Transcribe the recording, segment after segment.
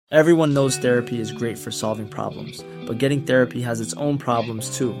Everyone knows therapy is great for solving problems, but getting therapy has its own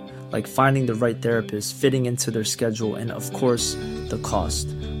problems too, like finding the right therapist, fitting into their schedule, and of course, the cost.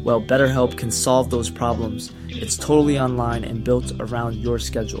 Well, BetterHelp can solve those problems. It's totally online and built around your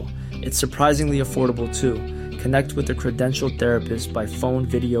schedule. It's surprisingly affordable too. Connect with a credentialed therapist by phone,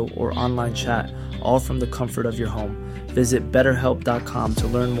 video, or online chat, all from the comfort of your home. Visit BetterHelp.com to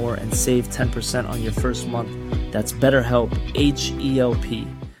learn more and save 10% on your first month. That's BetterHelp, H-E-L-P.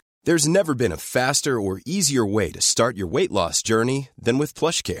 There's never been a faster or easier way to start your weight loss journey than with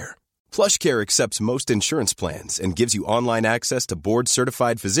PlushCare. PlushCare accepts most insurance plans and gives you online access to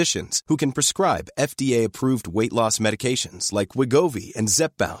board-certified physicians who can prescribe FDA-approved weight loss medications like Wegovy and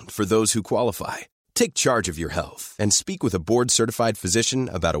Zepbound for those who qualify. Take charge of your health and speak with a board-certified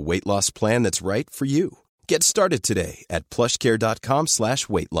physician about a weight loss plan that's right for you. Get started today at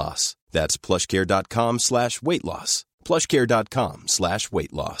plushcare.com/weight loss. That's plushcare.com/weight loss.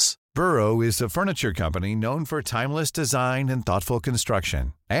 plushcare.com/weight loss. Burrow is a furniture company known for timeless design and thoughtful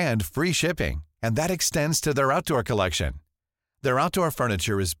construction and free shipping, and that extends to their outdoor collection. Their outdoor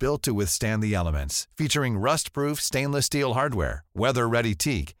furniture is built to withstand the elements, featuring rust-proof stainless steel hardware, weather-ready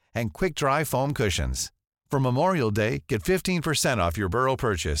teak, and quick-dry foam cushions. For Memorial Day, get 15% off your Burrow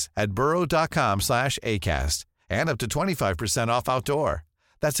purchase at burrow.com/acast and up to 25% off outdoor.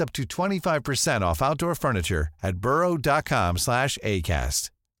 That's up to 25% off outdoor furniture at burrow.com/acast.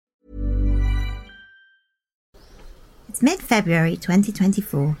 It's mid-February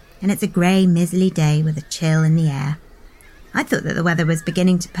 2024, and it's a grey, miserly day with a chill in the air. I thought that the weather was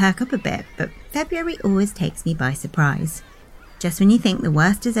beginning to perk up a bit, but February always takes me by surprise. Just when you think the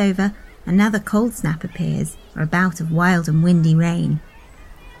worst is over, another cold snap appears, or a bout of wild and windy rain.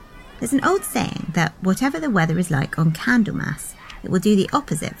 There's an old saying that whatever the weather is like on Candlemas, it will do the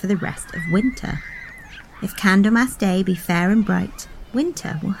opposite for the rest of winter. If Candlemas Day be fair and bright,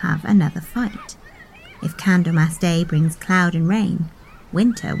 winter will have another fight. If Candlemas Day brings cloud and rain,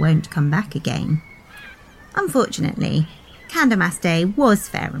 winter won't come back again. Unfortunately, Candlemas Day was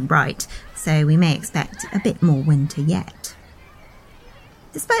fair and bright, so we may expect a bit more winter yet.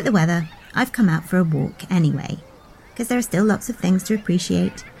 Despite the weather, I've come out for a walk anyway, because there are still lots of things to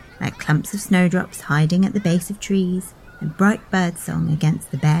appreciate, like clumps of snowdrops hiding at the base of trees and bright birdsong against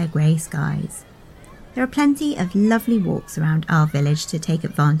the bare grey skies. There are plenty of lovely walks around our village to take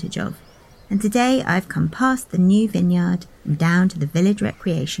advantage of, and today I've come past the new vineyard and down to the village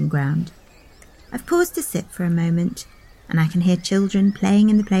recreation ground. I've paused to sit for a moment, and I can hear children playing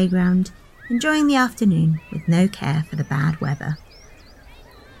in the playground, enjoying the afternoon with no care for the bad weather.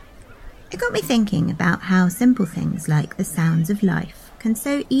 It got me thinking about how simple things like the sounds of life can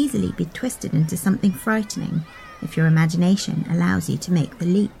so easily be twisted into something frightening if your imagination allows you to make the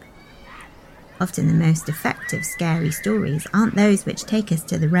leap. Often the most effective scary stories aren't those which take us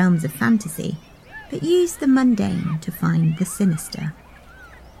to the realms of fantasy, but use the mundane to find the sinister.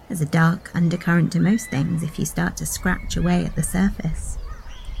 There's a dark undercurrent to most things if you start to scratch away at the surface.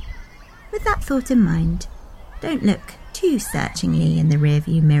 With that thought in mind, don't look too searchingly in the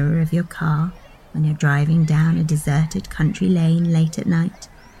rearview mirror of your car when you're driving down a deserted country lane late at night.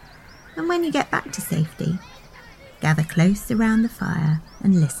 And when you get back to safety, gather close around the fire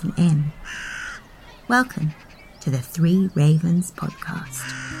and listen in. Welcome to the Three Ravens podcast.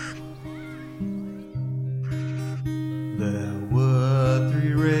 There were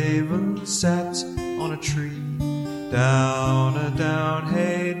three ravens sat on a tree, down a down,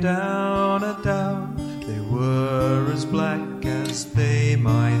 hey down a down. They were as black as they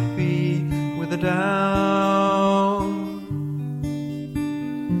might be with a down.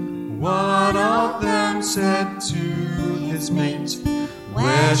 One of them said to his mate,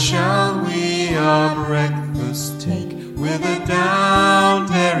 "Where shall we our breakfast take? With a down,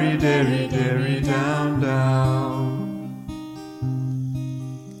 derry, derry, derry, down, down."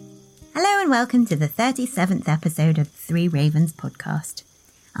 Hello and welcome to the 37th episode of the Three Ravens podcast.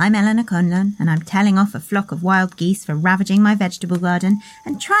 I'm Eleanor Conlon, and I'm telling off a flock of wild geese for ravaging my vegetable garden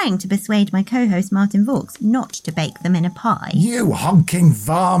and trying to persuade my co-host Martin Vaux not to bake them in a pie. You honking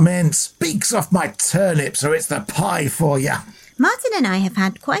varmint! Speaks off my turnips or it's the pie for you. Martin and I have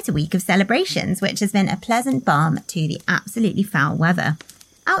had quite a week of celebrations, which has been a pleasant balm to the absolutely foul weather.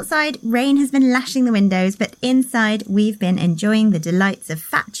 Outside, rain has been lashing the windows, but inside, we've been enjoying the delights of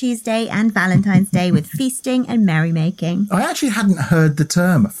Fat Tuesday and Valentine's Day with feasting and merrymaking. I actually hadn't heard the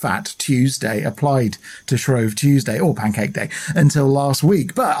term Fat Tuesday applied to Shrove Tuesday or Pancake Day until last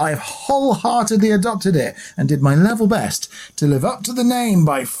week, but I've wholeheartedly adopted it and did my level best to live up to the name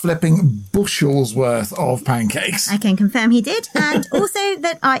by flipping bushels worth of pancakes. I can confirm he did, and also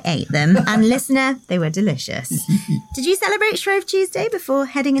that I ate them, and listener, they were delicious. Did you celebrate Shrove Tuesday before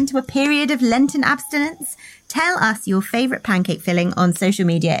heading heading into a period of Lenten abstinence? Tell us your favourite pancake filling on social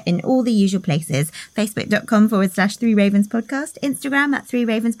media in all the usual places. Facebook.com/3 Ravens Podcast, Instagram @3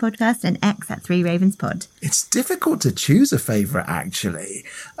 Ravens Podcast, and X @3 Ravens Pod. It's difficult to choose a favourite, actually.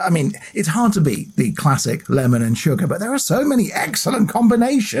 I mean, it's hard to beat the classic lemon and sugar, but there are so many excellent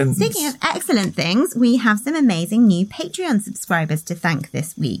combinations. Speaking of excellent things, we have some amazing new Patreon subscribers to thank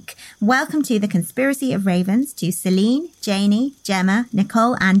this week. Welcome to the Conspiracy of Ravens to Celine, Janie, Gemma,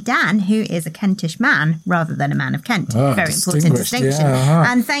 Nicole, and Dan, who is a Kentish man rather than a man of Kent. Very important distinction.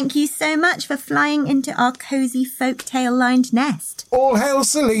 Yeah, And thank you so much for flying into our cosy folk-tale-lined nest. All hail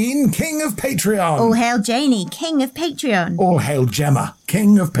Celine, King of Patreon. All hail Janie, King of Patreon. All hail Gemma,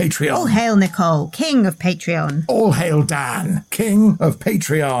 King of Patreon. All hail Nicole, King of Patreon. All hail Dan, King of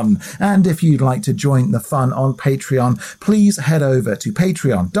Patreon. And if you'd like to join the fun on Patreon, please head over to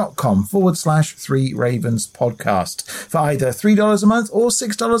patreon.com/3 Ravens Podcast. For either $3 a month or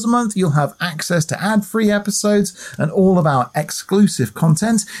 $6 a month, you'll have access to ad-free episodes and all of our exclusive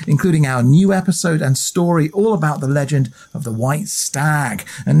content, including our new episode and story all about the legend of the White Stag.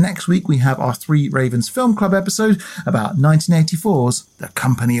 And next week we have our 3 Ravens Film Club episode about 1984's The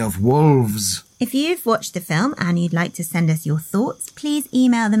Company of Wolves. If you've watched the film and you'd like to send us your thoughts, please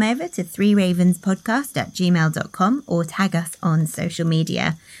email them over to 3ravenspodcast@gmail.com or tag us on social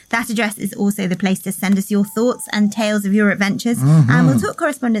media. That address is also the place to send us your thoughts and tales of your adventures, and we'll talk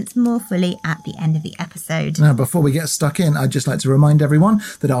correspondence more fully at the end of the episode. Now, before we get stuck in, I'd just like to remind everyone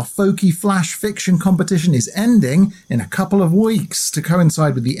that our folky flash fiction competition is ending in a couple of weeks to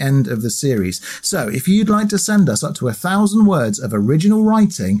coincide with the end of the series. So if you'd like to send us up to 1,000 words of original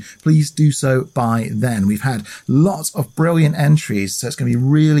writing, please do so by then. We've had lots of brilliant entries, so it's going to be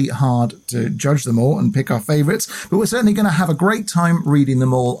really hard to judge them all and pick our favourites, but we're certainly going to have a great time reading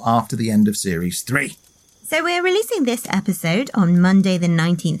them all after the end of Series 3. So we're releasing this episode on Monday the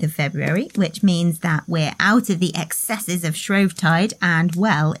 19th of February, which means that we're out of the excesses of Shrovetide and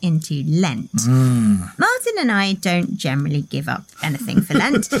well into Lent. Martin and I don't generally give up anything for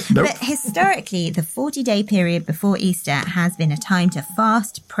Lent, but historically the 40-day period before Easter has been a time to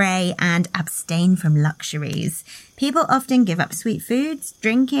fast, pray and abstain from luxuries. People often give up sweet foods,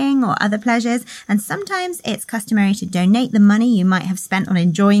 drinking or other pleasures, and sometimes it's customary to donate the money you might have spent on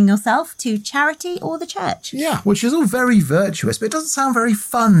enjoying yourself to charity or the church. Yeah, which is all very virtuous, but it doesn't sound very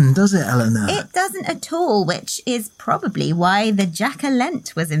fun, does it, Eleanor? It doesn't at all, which is probably why the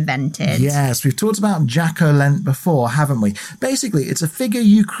Jack-o'-lent was invented. Yes, we've talked about Jack-o'-lent before, haven't we? Basically, it's a figure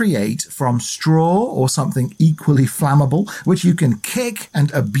you create from straw or something equally flammable, which you can kick and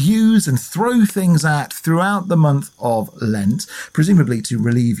abuse and throw things at throughout the month of Lent, presumably to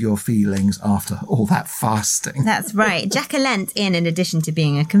relieve your feelings after all that fasting. That's right. Jack-o'-lent, in addition to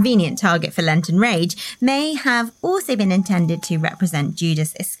being a convenient target for Lenten rage, may have also been intended to represent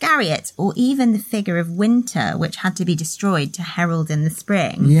Judas Iscariot, or even the figure of Winter, which had to be destroyed to herald in the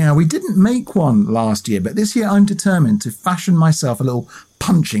spring. Yeah, we didn't make one last year, but this year I'm determined to fashion myself a little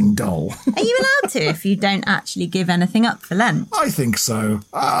punching doll. Are you allowed to if you don't actually give anything up for Lent? I think so.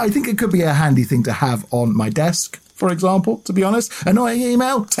 I think it could be a handy thing to have on my desk, for example, to be honest. Annoying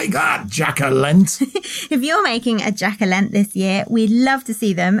email? Take that, Jack-o'-lent. If you're making a Jack-o'-lent this year, we'd love to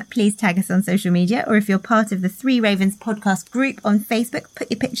see them. Please tag us on social media, or if you're part of the 3 Ravens podcast group on Facebook, put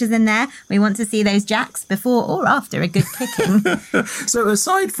your pictures in there. We want to see those Jacks before or after a good kicking. So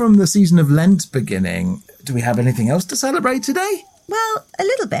aside from the season of Lent beginning, do we have anything else to celebrate today? Well, a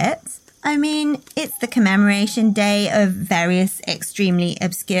little bit. I mean, it's the commemoration day of various extremely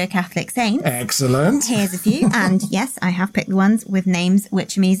obscure Catholic saints. Excellent. Here's a few, and yes, I have picked ones with names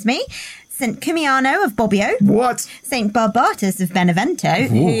which amuse me. St. Cumiano of Bobbio. What? St. Barbatus of Benevento,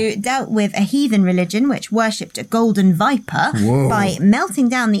 who dealt with a heathen religion which worshipped a golden viper by melting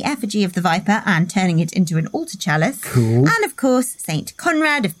down the effigy of the viper and turning it into an altar chalice. Cool. And of course, St.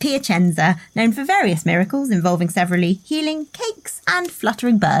 Conrad of Piacenza, known for various miracles involving severally healing cakes and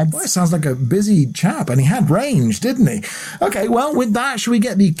fluttering birds. Well, it sounds like a busy chap, and he had range, didn't he? OK, well, with that, shall we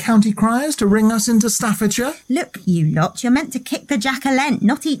get the county criers to ring us into Staffordshire? Look, you lot, you're meant to kick the Jack-o'-lent,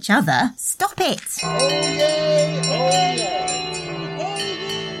 not each other. Stop it! Oh yay! Oh yay!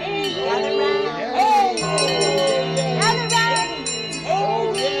 Gather round! Gather round!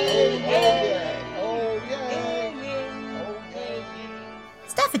 Oh yay!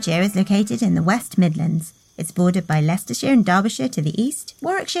 Staffordshire is located in the West Midlands. It's bordered by Leicestershire and Derbyshire to the east,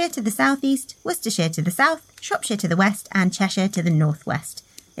 Warwickshire to the southeast, Worcestershire to the south, Shropshire to the west, and Cheshire to the northwest.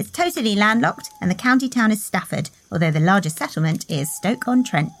 It's totally landlocked, and the county town is Stafford, although the largest settlement is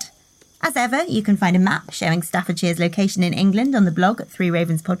Stoke-on-Trent. As ever, you can find a map showing Staffordshire's location in England on the blog at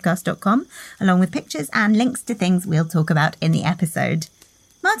 3ravenspodcast.com, along with pictures and links to things we'll talk about in the episode.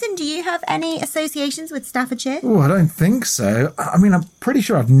 Martin, do you have any associations with Staffordshire? Oh, I don't think so. I mean, I'm pretty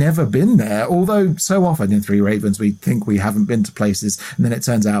sure I've never been there, although so often in Three Ravens we think we haven't been to places, and then it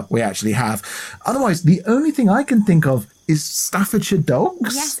turns out we actually have. Otherwise, the only thing I can think of is Staffordshire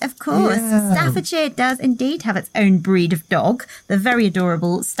dogs. Yes, of course. Yeah. Staffordshire does indeed have its own breed of dog, the very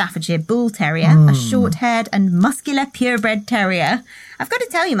adorable Staffordshire Bull Terrier, a short-haired and muscular purebred terrier. I've got to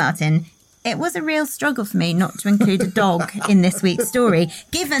tell you, Martin, it was a real struggle for me not to include a dog in this week's story,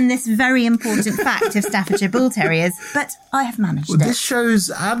 given this very important fact of Staffordshire Bull Terriers, but I have managed it. This shows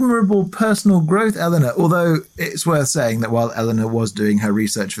admirable personal growth, Eleanor, although it's worth saying that while Eleanor was doing her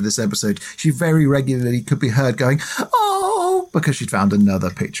research for this episode, she very regularly could be heard going, "Oh," because she'd found another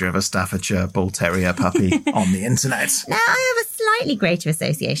picture of a Staffordshire Bull Terrier puppy on the internet. Now, I have a slightly greater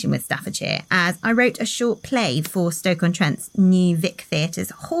association with Staffordshire, as I wrote a short play for Stoke-on-Trent's New Vic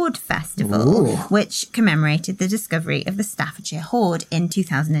Theatre's Hoard Festival, Ooh. which commemorated the discovery of the Staffordshire Hoard in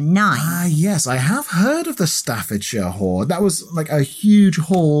 2009. Ah, yes, I have heard of the Staffordshire Hoard. That was like a huge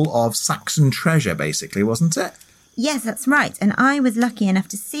haul of Saxon treasure, basically, wasn't it? Yes, that's right. And I was lucky enough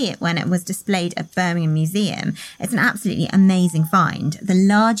to see it when it was displayed at Birmingham Museum. It's an absolutely amazing find. The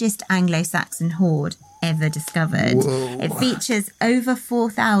largest Anglo-Saxon hoard ever discovered. Whoa. It features over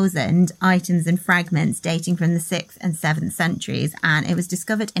 4,000 items and fragments dating from the 6th and 7th centuries, and it was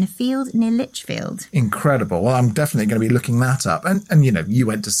discovered in a field near Lichfield. Incredible. Well, I'm definitely going to be looking that up. And you know, you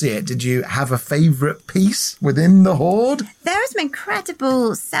went to see it. Did you have a favourite piece within the hoard? There are some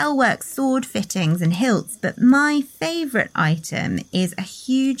incredible cellwork sword fittings and hilts, but my favourite item is a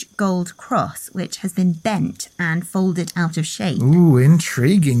huge gold cross which has been bent and folded out of shape. Ooh,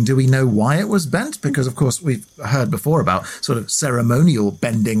 intriguing. Do we know why it was bent? Because, of course, we've heard before about sort of ceremonial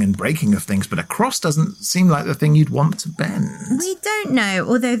bending and breaking of things, but a cross doesn't seem like the thing you'd want to bend. We don't know,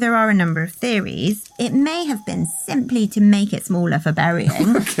 although there are a number of theories. It may have been simply to make it smaller for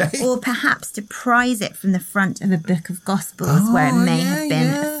burying, Okay. or perhaps to prise it from the front of a book of Gospels where it may have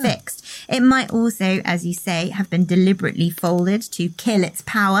been affixed. It might also, as you say, have been deliberately folded to kill its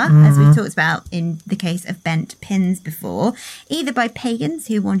power, as we talked about in the case of bent pins before, either by pagans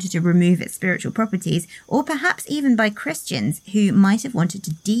who wanted to remove its spiritual properties, or perhaps even by Christians who might have wanted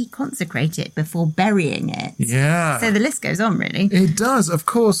to deconsecrate it before burying it. Yeah. So the list goes on, really. It does. Of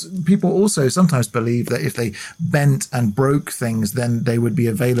course, people also sometimes believe that if they bent and broke things, then they would be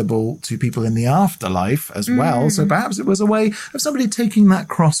available to people in the afterlife as well. So perhaps it was a way of somebody taking that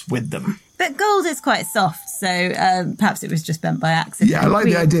cross with them. But gold is quite soft, so perhaps it was just bent by accident. Yeah, I like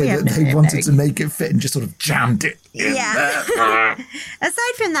the idea that they wanted to make it fit and just sort of jammed it in there.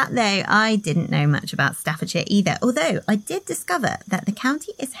 Aside from that, though, I didn't know much about Staffordshire either, although I did discover that the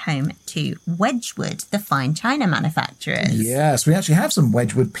county is home to Wedgwood, the fine china manufacturers. Yes, we actually have some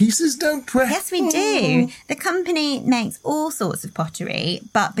Wedgwood pieces, don't we? Yes, we do. The company makes all sorts of pottery,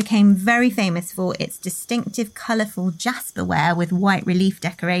 but became very famous for its distinctive, colourful jasperware with white relief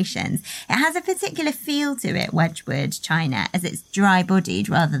decorations. It has a particular feel to it, Wedgwood china, as it's dry-bodied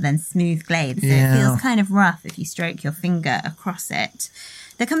rather than smooth glazed, so it feels kind of rough if you stroke your finger across it.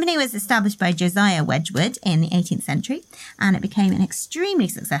 The company was established by Josiah Wedgwood in the 18th century, and it became an extremely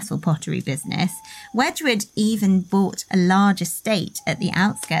successful pottery business. Wedgwood even bought a large estate at the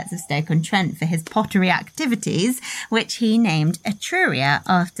outskirts of Stoke-on-Trent for his pottery activities, which he named Etruria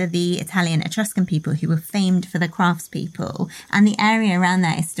after the Italian Etruscan people who were famed for their craftspeople. And the area around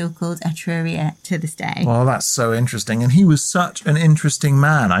there is still called Etruria to this day. Well, that's so interesting. And he was such an interesting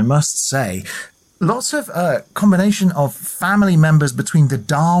man, I must say. Lots of combination of family members between the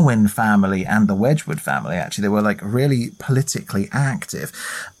Darwin family and the Wedgwood family. Actually, they were like really politically active.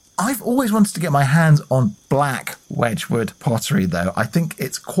 I've always wanted to get my hands on black Wedgwood pottery, though. I think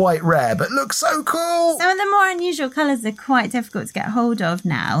it's quite rare, but looks so cool. Some of the more unusual colours are quite difficult to get hold of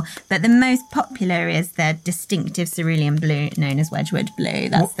now, but the most popular is their distinctive cerulean blue known as Wedgwood blue.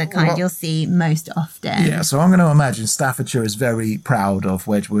 That's the kind you'll see most often. Yeah, so I'm going to imagine Staffordshire is very proud of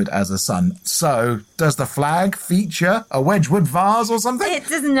Wedgwood as a son. So, does the flag feature a Wedgwood vase or something? It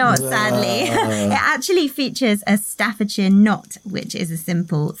does not, sadly. It actually features a Staffordshire knot, which is a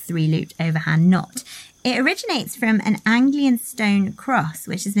simple three-looped overhand knot. It originates from an Anglian stone cross,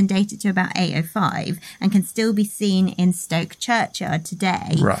 which has been dated to about 805 and can still be seen in Stoke churchyard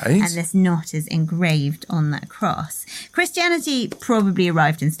today. Right. And this knot is engraved on that cross. Christianity probably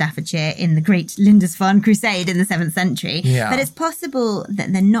arrived in Staffordshire in the Great Lindisfarne Crusade in the 7th century. Yeah. But it's possible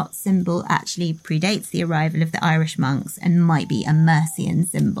that the knot symbol actually predates the arrival of the Irish monks and might be a Mercian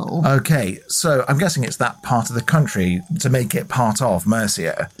symbol. Okay, so I'm guessing it's that part of the country to make it part of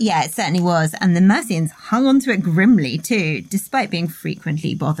Mercia. Yeah, it certainly was. And the Mercians hung onto it grimly too, despite being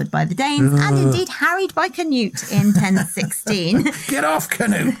frequently bothered by the Danes and indeed harried by Canute in 1016. Get off,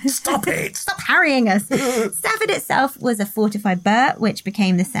 Canute! Stop it! Stop harrying us! Stafford itself was a fortified burh, which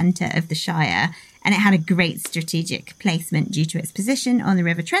became the centre of the Shire. And it had a great strategic placement due to its position on the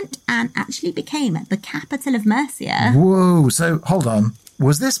River Trent and actually became the capital of Mercia. Whoa, so hold on.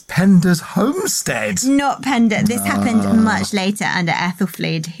 Was this Penda's homestead? Not Penda. This happened much later under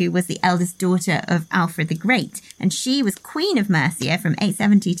Ethelfled, who was the eldest daughter of Alfred the Great, and she was Queen of Mercia from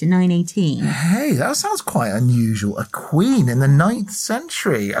 870 to 918. Hey, that sounds quite unusual. A queen in the 9th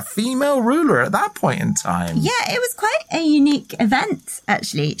century, a female ruler at that point in time. Yeah, it was quite a unique event,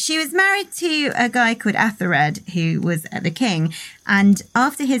 actually. She was married to a guy called Athelred, who was the king, and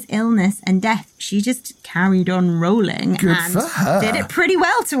after his illness and death, she just carried on rolling. Good and for her. Did it pretty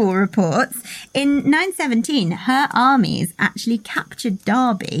well to all reports. In 917, her armies actually captured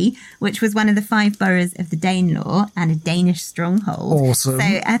Derby, which was one of the 5 boroughs of the Danelaw and a Danish stronghold. Awesome. So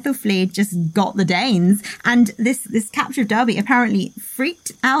Ethelfled just got the Danes, and this capture of Derby apparently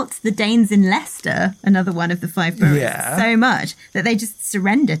freaked out the Danes in Leicester, another one of the 5 boroughs, so much that they just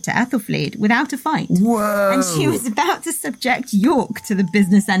surrendered to Ethelfled without a fight. Whoa. And she was about to subject York to the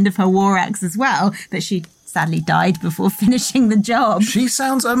business end of her war axe as well, but she sadly died before finishing the job. She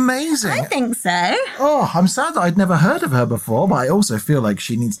sounds amazing. I think so. Oh, I'm sad that I'd never heard of her before, but I also feel like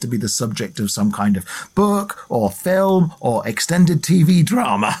she needs to be the subject of some kind of book or film or extended TV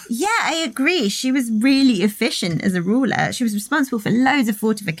drama. Yeah, I agree. She was really efficient as a ruler. She was responsible for loads of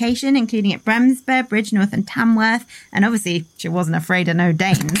fortification, including at Bremsburg, Bridgenorth and Tamworth. And obviously, she wasn't afraid of no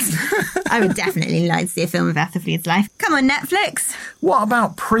Danes. I would definitely like to see a film of Ethelfled's life. Come on, Netflix. What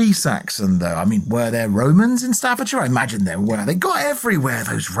about pre-Saxon, though? I mean, were there Romans in Staffordshire? I imagine there were. They got everywhere,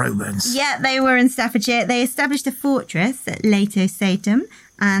 those Romans. Yeah, they were in Staffordshire. They established a fortress at Lato Satum,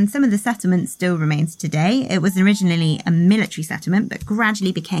 and some of the settlement still remains today. It was originally a military settlement, but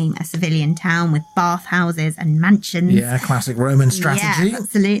gradually became a civilian town with bathhouses and mansions. Yeah, classic Roman strategy. Yeah,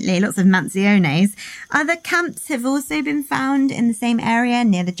 absolutely. Lots of mansiones. Other camps have also been found in the same area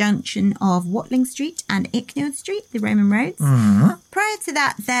near the junction of Watling Street and Icknield Street, the Roman roads. Prior to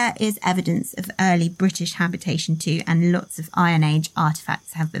that, there is evidence of early British habitation too, and lots of Iron Age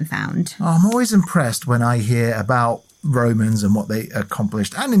artefacts have been found. Oh, I'm always impressed when I hear about Romans and what they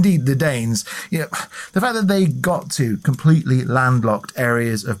accomplished, and indeed the Danes. You know, the fact that they got to completely landlocked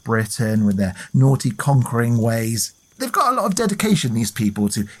areas of Britain with their naughty conquering ways. They've got a lot of dedication, these people,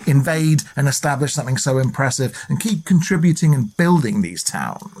 to invade and establish something so impressive and keep contributing and building these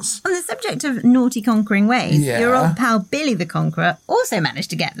towns. On the subject of naughty conquering ways, your old pal Billy the Conqueror also managed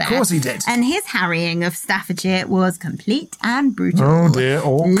to get there. Of course he did. And his harrying of Staffordshire was complete and brutal. Oh dear,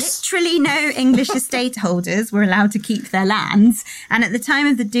 orcs. Literally no English estate holders were allowed to keep their lands. And at the time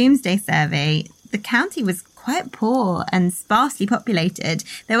of the Doomsday Survey, the county was quite poor and sparsely populated.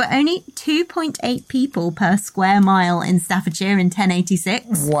 There were only 2.8 people per square mile in Staffordshire in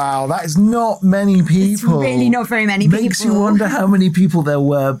 1086. Wow, that is not many people. It's really not very many people. Makes you wonder how many people there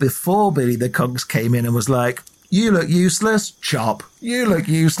were before Billy the Conks came in and was like, you look useless, chop. You look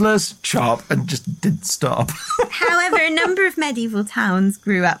useless, chop, and just didn't stop. However, a number of medieval towns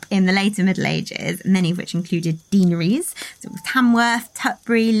grew up in the later Middle Ages, many of which included deaneries. So it was Tamworth,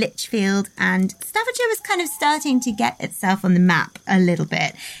 Tutbury, Lichfield, and Staffordshire was kind of starting to get itself on the map a little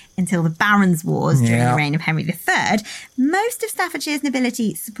bit until the Barons' Wars during the reign of Henry III. Most of Staffordshire's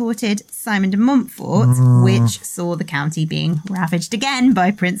nobility supported Simon de Montfort, which saw the county being ravaged again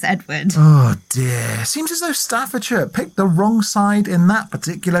by Prince Edward. Oh dear. Seems as though Staffordshire picked the wrong side in that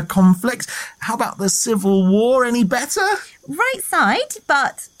particular conflict. How about the Civil War? Any better? Right side,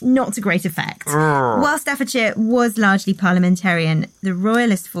 but not to great effect. While Staffordshire was largely parliamentarian, the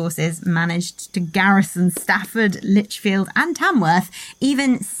royalist forces managed to garrison Stafford, Lichfield and Tamworth,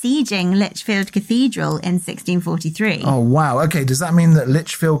 even sieging Lichfield Cathedral in 1643. Oh, wow. Okay, does that mean that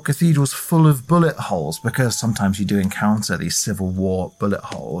Lichfield Cathedral's full of bullet holes? Because sometimes you do encounter these Civil War bullet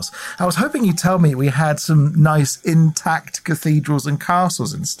holes. I was hoping you'd tell me we had some nice intact cathedrals and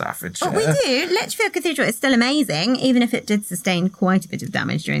castles in Staffordshire. Well, we do. Lichfield Cathedral is still amazing, even if it did sustain quite a bit of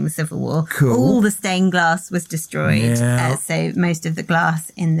damage during the Civil War. Cool. All the stained glass was destroyed. Yeah. So most of the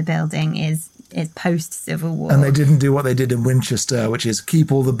glass in the building is post-Civil War. And they didn't do what they did in Winchester, which is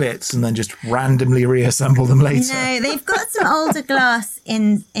keep all the bits and then just randomly reassemble them later. No, they've got some older glass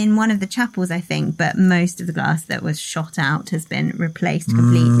in one of the chapels, I think, but most of the glass that was shot out has been replaced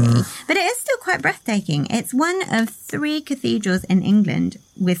completely. But it is still quite breathtaking. It's one of 3 cathedrals in England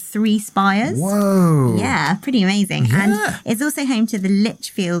with 3 spires. Whoa. Yeah, pretty amazing. Yeah. And it's also home to the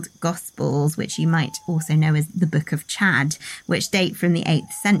Lichfield Gospels, which you might also know as the Book of Chad, which date from the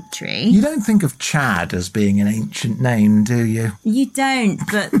 8th century. You don't think of Chad as being an ancient name, do you? You don't,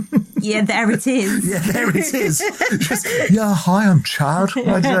 but yeah, there it is. Yeah, there it is. Just, yeah, hi, I'm Chad.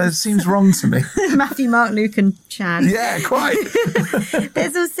 It seems wrong to me. Matthew, Mark, Luke and Chad. Yeah, quite.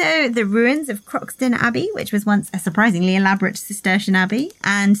 There's also the ruins of Croxton Abbey, which was once a surprisingly elaborate Cistercian abbey,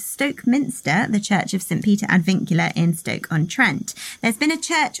 and Stoke Minster, the Church of St Peter Advincula in Stoke-on-Trent. There's been a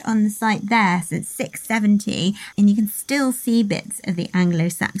church on the site there since 670, and you can still see bits of the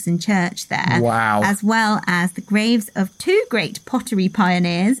Anglo-Saxon church there. Wow. As well as the graves of 2 great pottery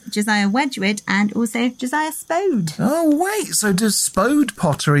pioneers, Josiah Wedgwood and also Josiah Spode. Oh, wait, so does Spode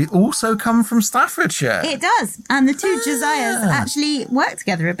pottery also come from Staffordshire? It does, and the 2 Josiahs actually work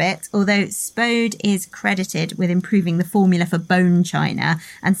together a bit, although Spode is credited with improving the formula for bone china,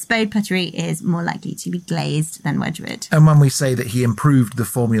 and Spode pottery is more likely to be glazed than Wedgwood. And when we say that he improved the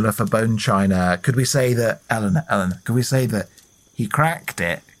formula for bone china, could we say that, Eleanor, could we say that he cracked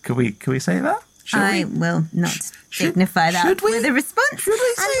it? Could we say that? I will not signify that with a response. Should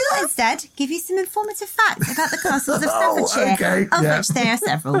we say and will instead give you some informative facts about the castles of Staffordshire, of which there are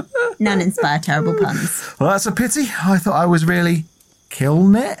several. None inspire terrible puns. Well, that's a pity. I thought I was really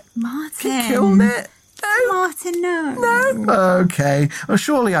killing it. Martin. Killing it. No. Martin, no. No. Okay. Well,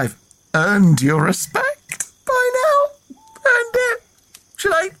 surely I've earned your respect by now. Earned it.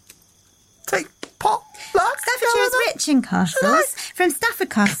 Should I take pot luck? Staffordshire is rich in castles, from Stafford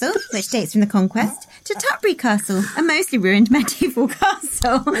Castle, which dates from the Conquest, to Tutbury Castle, a mostly ruined medieval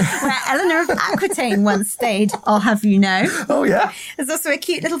castle where Eleanor of Aquitaine once stayed, I'll have you know. Oh, yeah. There's also a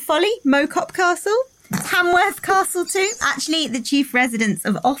cute little folly, Mocop Castle. Tamworth Castle too. Actually, the chief residence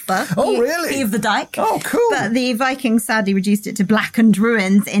of Offa. Oh, really? He of the Dyke. Oh, cool. But the Vikings sadly reduced it to blackened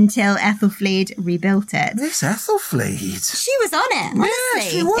ruins until Ethelfled rebuilt it. This Ethelfled. She was on it, honestly. Yeah,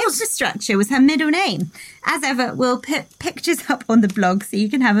 she was. Infrastructure was her middle name. As ever, we'll put pictures up on the blog so you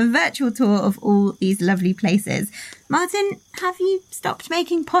can have a virtual tour of all these lovely places. Martin, have you stopped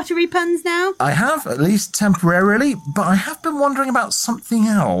making pottery puns now? I have, at least temporarily, but I have been wondering about something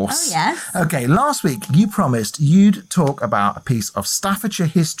else. Oh, yes? Okay, last week you promised you'd talk about a piece of Staffordshire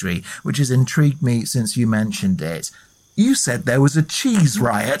history which has intrigued me since you mentioned it. You said there was a cheese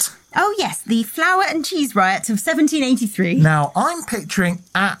riot. Oh, yes, the flour and cheese riot of 1783. Now, I'm picturing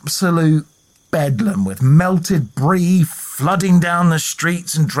absolute bedlam with melted brie flooding down the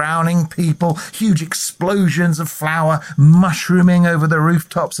streets and drowning people, huge explosions of flour mushrooming over the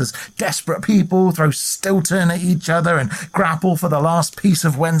rooftops as desperate people throw Stilton at each other and grapple for the last piece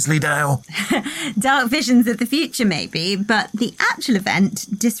of Wensleydale. Dark visions of the future, maybe, but the actual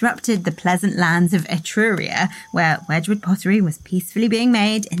event disrupted the pleasant lands of Etruria, where Wedgwood pottery was peacefully being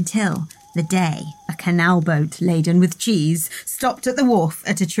made until the day a canal boat laden with cheese stopped at the wharf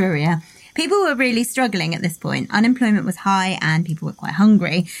at Etruria. People were really struggling at this point. Unemployment was high and people were quite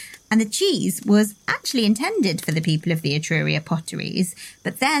hungry. And the cheese was actually intended for the people of the Etruria potteries.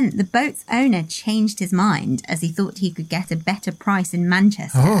 But then the boat's owner changed his mind as he thought he could get a better price in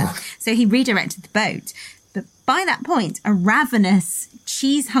Manchester. So he redirected the boat. But by that point, a ravenous,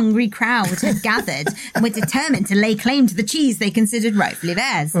 cheese-hungry crowd had gathered and were determined to lay claim to the cheese they considered rightfully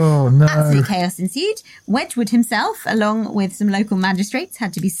theirs. Oh, no. Absolute chaos ensued. Wedgwood himself, along with some local magistrates,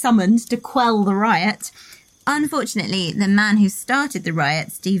 had to be summoned to quell the riot. Unfortunately, the man who started the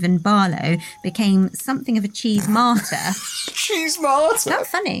riot, Stephen Barlow, became something of a cheese martyr. Cheese martyr? Not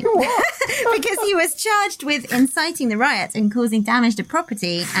funny. Because he was charged with inciting the riot and causing damage to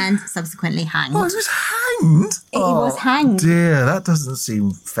property and subsequently hanged. Oh, he was hanged? He was hanged. Dear, that doesn't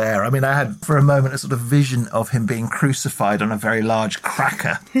seem fair. I mean, I had for a moment a sort of vision of him being crucified on a very large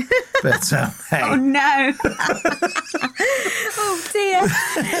cracker. But, hey. Oh, no. Oh, dear.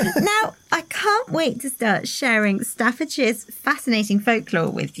 Now, I can't wait to start sharing Staffordshire's fascinating folklore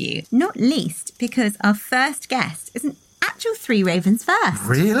with you, not least because our first guest is an actual Three Ravens first.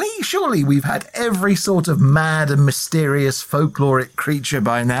 Really? Surely we've had every sort of mad and mysterious folkloric creature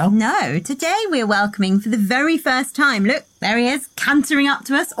by now. No, today we're welcoming for the very first time, look, there he is, cantering up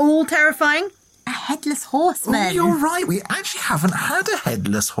to us, all terrifying, a headless horseman. Oh, you're right. We actually haven't had a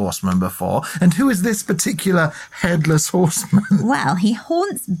headless horseman before. And who is this particular headless horseman? Well, he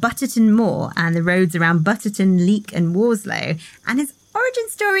haunts Butterton Moor and the roads around Butterton, Leek and Worslow, and has origin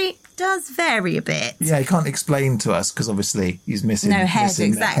story does vary a bit. Yeah, he can't explain to us because obviously he's missing No head,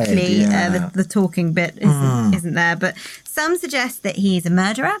 missing the head, exactly. yeah. The talking bit isn't there. But some suggest that he's a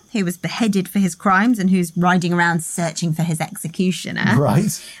murderer who was beheaded for his crimes and who's riding around searching for his executioner.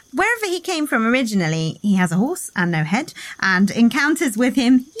 Right. Wherever he came from originally, he has a horse and no head, and encounters with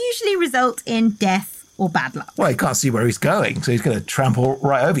him usually result in death or bad luck. Well, he can't see where he's going, so he's going to trample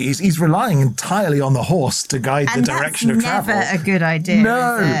right over you. He's relying entirely on the horse to guide the direction of travel. Never a good idea,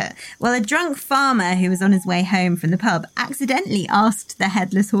 No. is it? Well, a drunk farmer who was on his way home from the pub accidentally asked the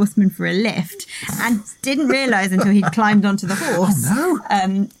headless horseman for a lift and didn't realise until he'd climbed onto the horse. Oh,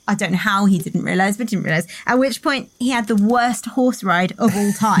 no. I don't know how he didn't realise, but didn't realise. At which point, he had the worst horse ride of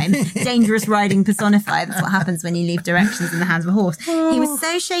all time. Dangerous riding personified. That's what happens when you leave directions in the hands of a horse. He was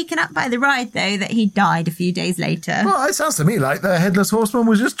so shaken up by the ride, though, that he died a few days later. Well, it sounds to me like the headless horseman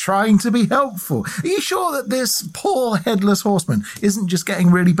was just trying to be helpful. Are you sure that this poor headless horseman isn't just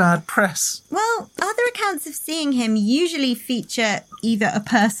getting really bad press? Well, other accounts of seeing him usually feature either a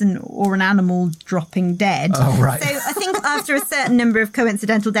person or an animal dropping dead. Oh, right. So I think after a certain number of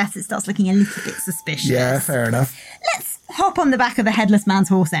coincidental deaths, it starts looking a little bit suspicious. Yeah, fair enough. Let's hop on the back of the headless man's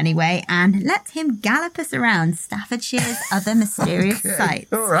horse anyway and let him gallop us around Staffordshire's other mysterious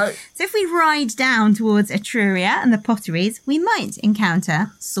sites. All right. So if we ride down towards Etruria and the potteries, we might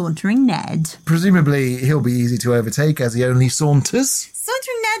encounter Sauntering Ned. Presumably he'll be easy to overtake as he only saunters.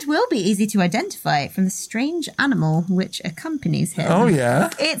 Sauntering Ned will be easy to identify from the strange animal which accompanies him. Oh, yeah?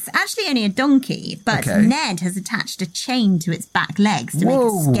 It's actually only a donkey, but Okay. Ned has attached a chain to its back legs to make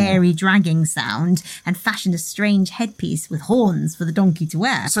Whoa. a scary dragging sound and fashioned a strange headpiece with horns for the donkey to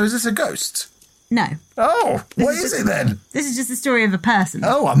wear. So is this a ghost? No, Oh, what is it then? this is just the story of a person.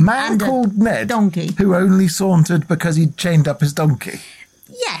 Oh, a man And a called Ned. donkey. Who only sauntered because he'd chained up his donkey.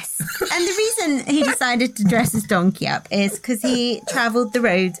 Yes, and the reason he decided to dress his donkey up is because he travelled the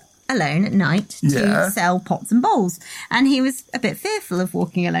road alone at night to Yeah. sell pots and bowls. And he was a bit fearful of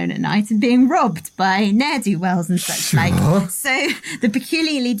walking alone at night and being robbed by ne'er-do-wells and such like. So the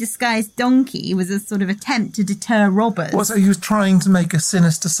peculiarly disguised donkey was a sort of attempt to deter robbers. Well, so he was trying to make a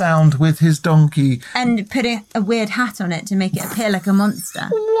sinister sound with his donkey. And put a weird hat on it to make it appear like a monster.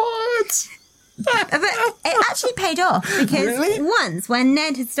 What? But it actually paid off because Really? once when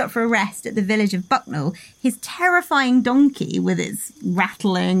Ned had stopped for a rest at the village of Bucknell, his terrifying donkey with its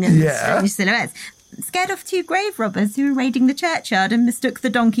rattling and Yeah. strange silhouettes scared off two grave robbers who were raiding the churchyard and mistook the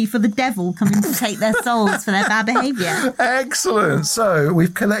donkey for the devil coming to take their souls for their bad behaviour. Excellent. So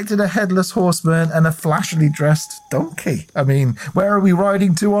we've collected a headless horseman and a flashily dressed donkey. I mean, where are we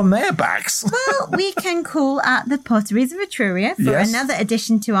riding to on their backs? Well, we can call at the potteries of Etruria for Yes. another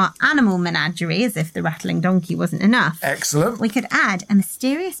addition to our animal menagerie, as if the rattling donkey wasn't enough. Excellent. We could add a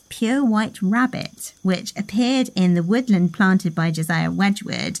mysterious pure white rabbit, which appeared in the woodland planted by Josiah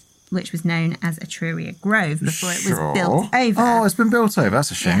Wedgwood, which was known as Etruria Grove before it was built over. Oh, it's been built over.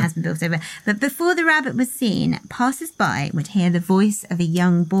 That's a It shame. has been built over. But before the rabbit was seen, passers-by would hear the voice of a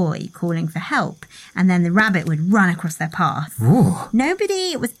young boy calling for help, and then the rabbit would run across their path. Ooh.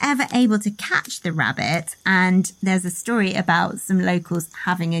 Nobody was ever able to catch the rabbit, and there's a story about some locals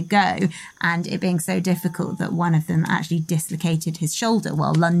having a go and it being so difficult that one of them actually dislocated his shoulder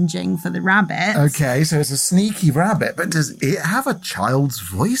while lunging for the rabbit. Okay, so it's a sneaky rabbit, but does it have a child's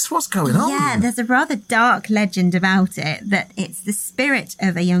voice? What's going on? Yeah, there's a rather dark legend about it that it's the spirit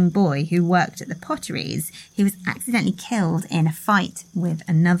of a young boy who worked at the potteries. He was accidentally killed in a fight with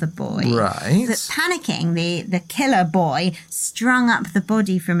another boy. Right. But panicking, the killer boy strung up the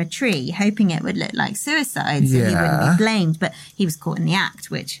body from a tree, hoping it would look like suicide so he wouldn't Yeah. be blamed. But he was caught in the act,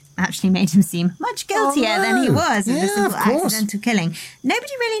 which actually made him seem much guiltier than he was of this Yeah, little of course. accidental killing.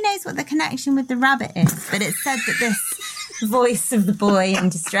 Nobody really knows what the connection with the rabbit is, but it's said that this voice of the boy in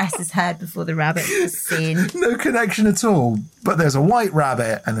distress is heard before the rabbit was seen. No connection at all. But there's a white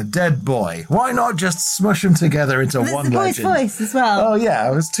rabbit and a dead boy. Why not just smush them together into There's one the boy's legend? voice as well. Oh,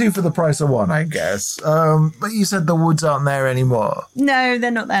 yeah, it was 2 for the price of 1, I guess. But you said the woods aren't there anymore. No,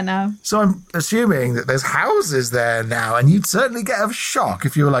 they're not there now. So I'm assuming that there's houses there now, and you'd certainly get a shock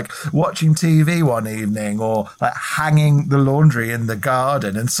if you were, like, watching TV one evening or, like, hanging the laundry in the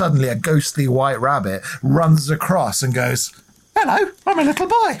garden, and suddenly a ghostly white rabbit runs across and goes, "Hello, I'm a little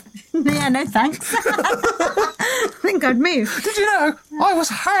boy. Yeah, no thanks. I think I'd move. Did you know I was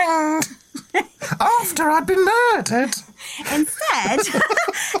hanged after I'd been murdered?" Instead,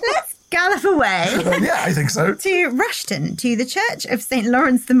 let's gallop drive away. Yeah, I think so. To Rushton, to the Church of St.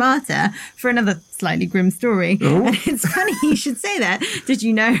 Lawrence the Martyr, for another slightly grim story. Ooh. And it's funny you should say that. Did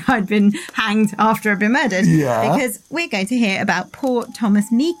you know I'd been hanged after I'd been murdered? Yeah. Because we're going to hear about poor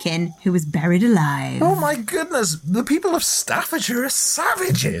Thomas Meakin, who was buried alive. Oh my goodness, the people of Staffordshire are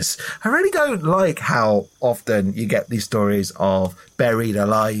savages. I really don't like how often you get these stories of buried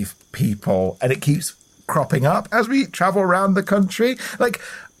alive people, and it keeps cropping up as we travel around the country. Like,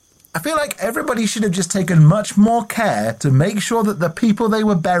 I feel like everybody should have just taken much more care to make sure that the people they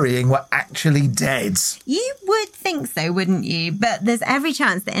were burying were actually dead. You would think so, wouldn't you? But there's every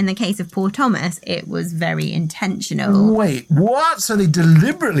chance that in the case of poor Thomas, it was very intentional. Wait, what? So they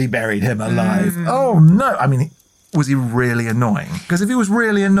deliberately buried him alive? Oh, no. I mean, was he really annoying? Because if he was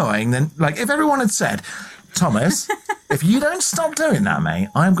really annoying, then, like, if everyone had said, Thomas, if you don't stop doing that, mate,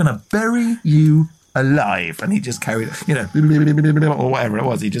 I'm going to bury you alive. And he just carried, or whatever it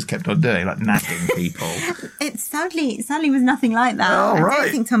was, he just kept on doing, like nagging people. It sadly was nothing like that. Oh, I right.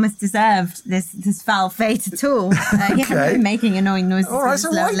 don't think Thomas deserved this foul fate at all. He hadn't been making annoying noises. All right,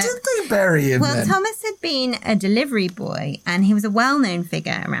 so why did they bury him Well, then? Thomas had been a delivery boy, and he was a well-known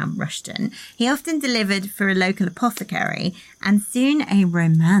figure around Rushton. He often delivered for a local apothecary, and soon a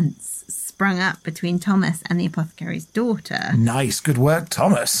romance sprung up between Thomas and the apothecary's daughter. Nice, good work,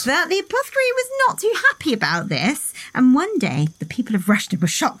 Thomas. But the apothecary was not too happy about this, and one day the people of Rushton were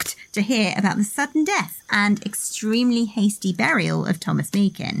shocked to hear about the sudden death and extremely hasty burial of Thomas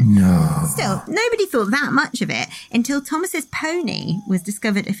Meakin. No. Still, nobody thought that much of it until Thomas's pony was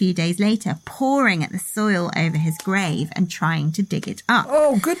discovered a few days later, pawing at the soil over his grave and trying to dig it up.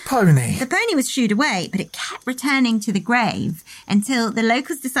 Oh, good pony. The pony was shooed away, but it kept returning to the grave until the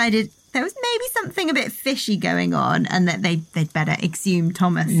locals decided there was maybe something a bit fishy going on and that they'd better exhume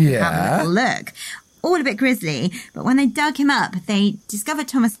Thomas and have a little look. All a bit grisly, but when they dug him up, they discovered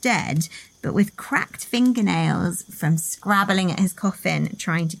Thomas dead, but with cracked fingernails from scrabbling at his coffin,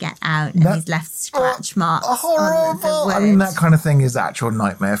 trying to get out, and he's left scratch marks on the horrible. wood. I mean, that kind of thing is actual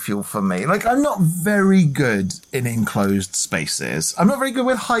nightmare fuel for me. Like, I'm not very good in enclosed spaces. I'm not very good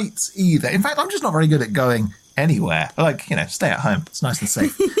with heights either. In fact, I'm just not very good at going anywhere. Like, stay at home. It's nice and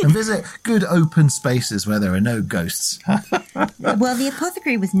safe. And visit good open spaces where there are no ghosts. Well, the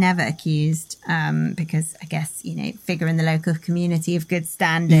apothecary was never accused because I guess, figure in the local community of good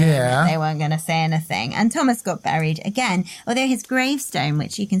standing. Yeah. They weren't going to say anything. And Thomas got buried again, although his gravestone,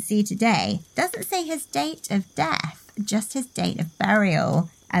 which you can see today, doesn't say his date of death, just his date of burial,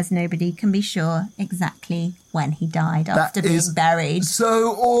 as nobody can be sure exactly when he died after being buried.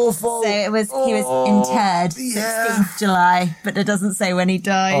 So awful. So he was interred 16th July, but it doesn't say when he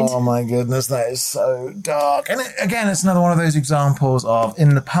died. Oh my goodness, that is so dark. And again, it's another one of those examples of,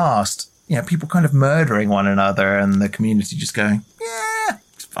 in the past, people kind of murdering one another and the community just going, yeah,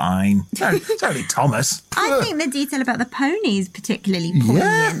 it's fine. It's only Thomas. I think the detail about the pony is particularly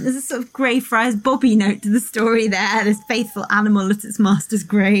poignant. There's a sort of Greyfriars Bobby note to the story there, this faithful animal at its master's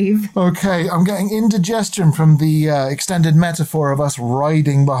grave. Okay, I'm getting indigestion from the extended metaphor of us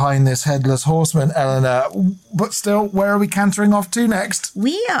riding behind this headless horseman, Eleanor. But still, where are we cantering off to next?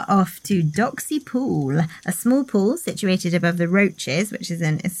 We are off to Doxy Pool, a small pool situated above the Roaches, which is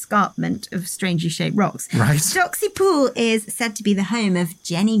an escarpment of strangely shaped rocks. Right. Doxy Pool is said to be the home of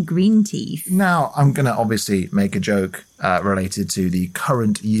Jenny Greenteeth. Now, I'm going to obviously make a joke related to the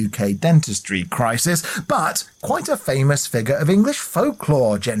current UK dentistry crisis, but quite a famous figure of English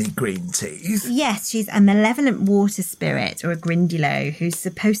folklore, Jenny Greenteeth. Yes, she's a malevolent water spirit, or a Grindylow, who's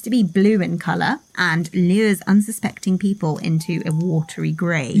supposed to be blue in colour and lures unsuspecting people into a watery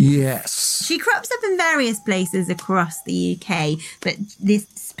grave. Yes. She crops up in various places across the UK, but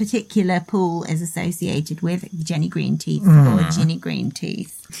this particular pool is associated with Jenny Greenteeth or Ginny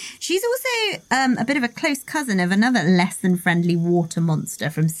Greenteeth. She's also a bit of a close cousin of another less than friendly water monster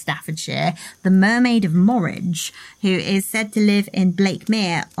from Staffordshire, the Mermaid of Morridge, who is said to live in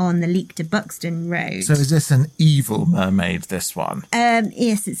Blakemere on the Leek to Buxton Road. So is this an evil mermaid, this one?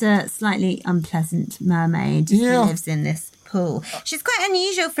 Yes, it's a slightly unpleasant mermaid who lives in this pool. She's quite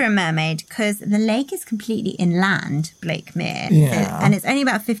unusual for a mermaid because the lake is completely inland, Blakemere, and it's only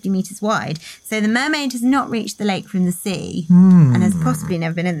about 50 metres wide. So the mermaid has not reached the lake from the sea and has possibly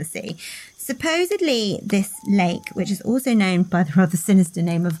never been in the sea. Supposedly, this lake, which is also known by the rather sinister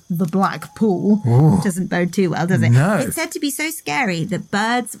name of the Black Pool, doesn't bode too well, does it? No. It's said to be so scary that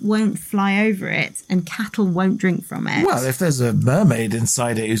birds won't fly over it and cattle won't drink from it. Well, if there's a mermaid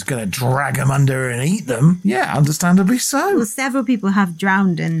inside it who's going to drag them under and eat them, yeah, understandably so. Well, several people have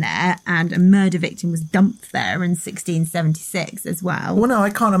drowned in there, and a murder victim was dumped there in 1676 as well. Well, no,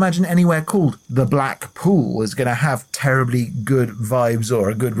 I can't imagine anywhere called the Black Pool is going to have terribly good vibes or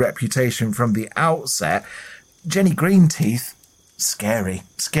a good reputation from the outset. Jenny Greenteeth,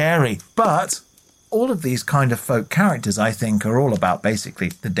 scary. But all of these kind of folk characters, I think, are all about basically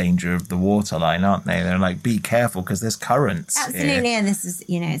the danger of the waterline, aren't they? They're like, be careful because there's currents. Absolutely, here. and this is,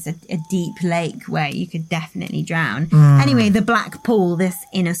 it's a deep lake where you could definitely drown. Anyway, the Black Pool, this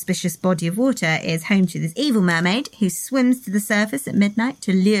inauspicious body of water, is home to this evil mermaid who swims to the surface at midnight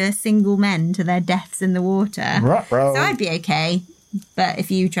to lure single men to their deaths in the water. Ruh-roh. So I'd be okay. But if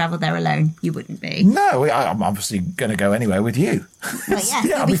you travel there alone, you wouldn't be. No, I'm obviously going to go anywhere with you. Well,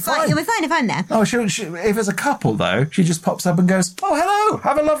 yeah, I'll be fine. You'll be fine if I'm there. Oh, if there's a couple, though, she just pops up and goes, oh, hello,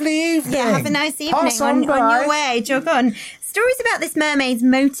 have a lovely evening. Yeah, have a nice evening Pass on by. your way. Jog on. Stories about this mermaid's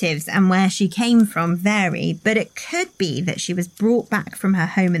motives and where she came from vary, but it could be that she was brought back from her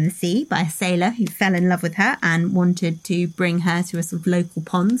home in the sea by a sailor who fell in love with her and wanted to bring her to a sort of local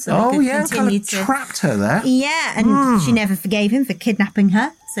pond so they could continue kind of trapped her there. Yeah, and she never forgave him for kidnapping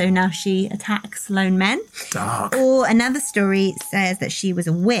her. So now she attacks lone men. Dark. Or another story says that she was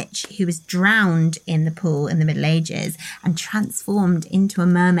a witch who was drowned in the pool in the Middle Ages and transformed into a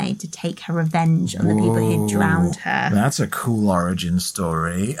mermaid to take her revenge on the people who drowned her. That's a cool origin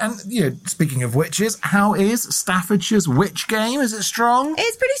story. And, speaking of witches, how is Staffordshire's witch game? Is it strong?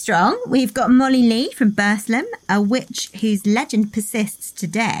 It's pretty strong. We've got Molly Lee from Burslem, a witch whose legend persists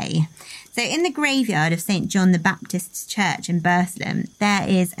today. So in the graveyard of St. John the Baptist's Church in Burslem, there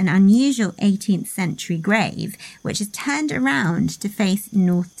is an unusual 18th century grave, which is turned around to face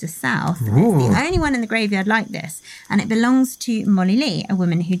north to south. It's the only one in the graveyard like this, and it belongs to Molly Lee, a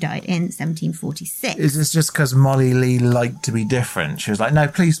woman who died in 1746. Is this just because Molly Lee liked to be different? She was like, no,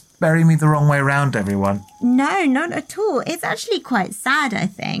 please bury me the wrong way round, everyone. No, not at all. It's actually quite sad, I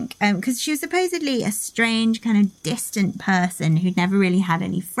think, because she was supposedly a strange, kind of distant person who'd never really had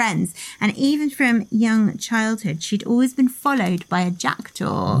any friends. And even from young childhood, she'd always been followed by a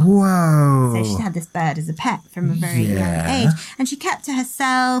jackdaw. Whoa. So she'd had this bird as a pet from a very young age. And she kept to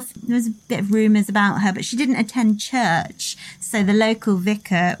herself. There was a bit of rumours about her, but she didn't attend church. So the local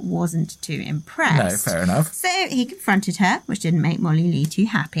vicar wasn't too impressed. No, fair enough. So he confronted her, which didn't make Molly Lee too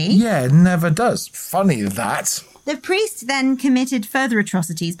happy. Yeah, it never does. Funny that. The priest then committed further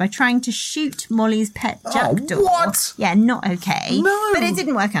atrocities by trying to shoot Molly's pet jackdaw. Oh, what? Yeah, not okay. No. But it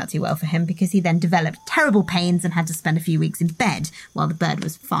didn't work out too well for him because he then developed terrible pains and had to spend a few weeks in bed while the bird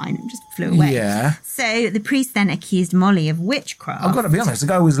was fine and just flew away. Yeah. So the priest then accused Molly of witchcraft. I've got to be honest, the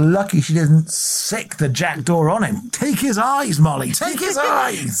guy was lucky she didn't sick the jackdaw on him. Take his eyes, Molly, take his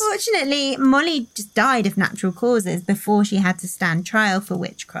eyes. Fortunately, Molly just died of natural causes before she had to stand trial for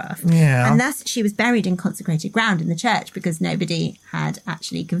witchcraft. Yeah. And thus she was buried in consecrated ground in the church because nobody had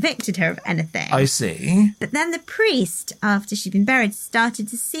actually convicted her of anything. I see. But then the priest, after she'd been buried, started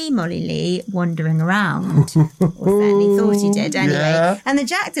to see Molly Lee wandering around. Or certainly thought he did anyway. Yeah. And the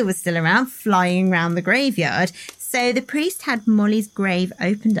jackdaw was still around, flying around the graveyard. So the priest had Molly's grave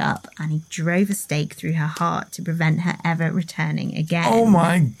opened up and he drove a stake through her heart to prevent her ever returning again. Oh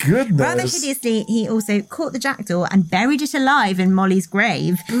my goodness. Rather hideously, he also caught the jackdaw and buried it alive in Molly's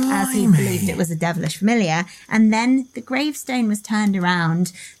grave as he believed it was a devilish familiar. And then the gravestone was turned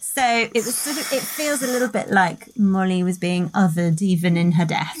around. So it was it feels a little bit like Molly was being othered even in her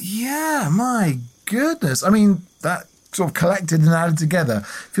death. Yeah, my goodness. I mean, that sort of collected and added together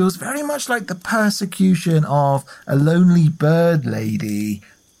feels very much like the persecution of a lonely bird lady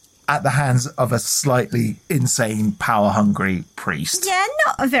at the hands of a slightly insane, power-hungry priest. Yeah,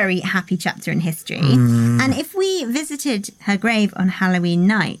 not a very happy chapter in history. And if we visited her grave on Halloween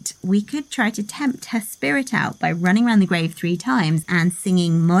night, we could try to tempt her spirit out by running around the grave 3 times and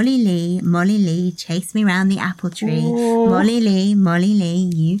singing, Molly Lee, chase me round the apple tree. Molly Lee,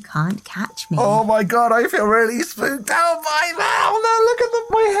 you can't catch me. Oh my God, I feel really spooked out by now. No, look at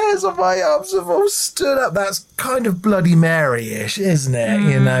my hairs on my arms have all stood up. That's kind of Bloody Mary-ish, isn't it?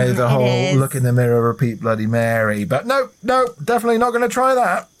 You know, the whole is. look in the mirror, repeat Bloody Mary. But no, definitely not going to try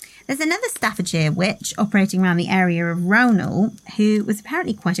that. There's another Staffordshire witch operating around the area of Rownall who was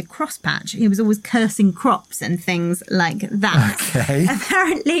apparently quite a crosspatch, who was always cursing crops and things like that. Okay.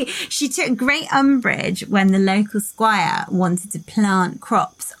 Apparently, she took great umbrage when the local squire wanted to plant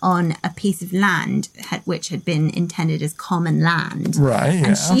crops on a piece of land which had been intended as common land. Right,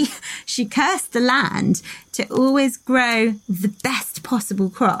 yeah. And she cursed the land to always grow the best possible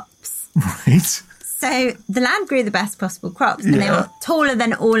crops. Right. So the land grew the best possible crops, and they were taller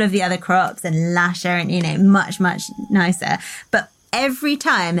than all of the other crops and lasher and, much, much nicer. But every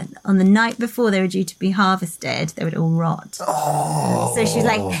time on the night before they were due to be harvested, they would all rot. Oh. So she was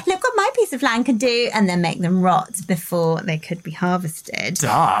like, look what my piece of land could do, and then make them rot before they could be harvested.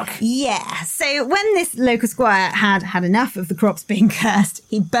 Dark. Yeah. So when this local squire had enough of the crops being cursed,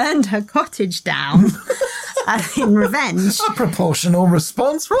 he burned her cottage down in revenge. A proportional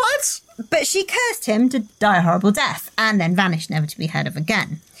response, right? But she cursed him to die a horrible death and then vanished, never to be heard of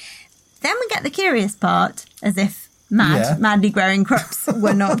again. Then we get the curious part, as if madly growing crops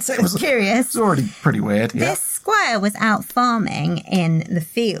were not curious. It's already pretty weird. Yeah. This squire was out farming in the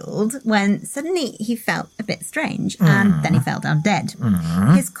field when suddenly he felt a bit strange and then he fell down dead.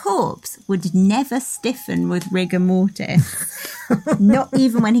 His corpse would never stiffen with rigor mortis. Not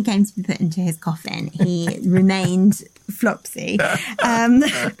even when he came to be put into his coffin. He remained flopsy. But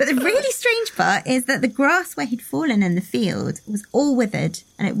the really strange part is that the grass where he'd fallen in the field was all withered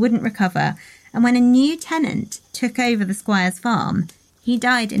and it wouldn't recover. And when a new tenant took over the squire's farm, he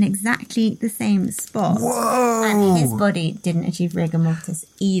died in exactly the same spot. Whoa! And his body didn't achieve rigor mortis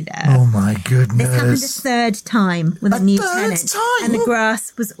either. Oh my goodness. This happened a third time with a new tenant. Time? And the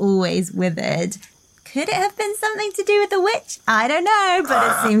grass was always withered. Could it have been something to do with the witch? I don't know, but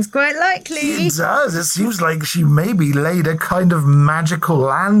it seems quite likely. It does. It seems like she maybe laid a kind of magical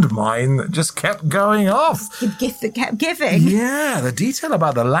landmine that just kept going off. The gift that kept giving. Yeah, the detail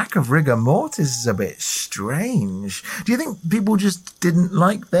about the lack of rigor mortis is a bit strange. Do you think people just didn't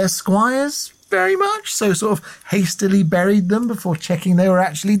like their squires very much, so sort of hastily buried them before checking they were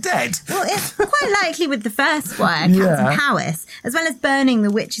actually dead? Well, it's quite likely with the first squire, Captain Powys, as well as burning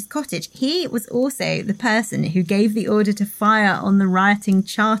the witch's cottage. He was also the person who gave the order to fire on the rioting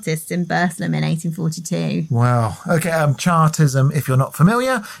Chartists in Burslem in 1842. Well, okay, Chartism, if you're not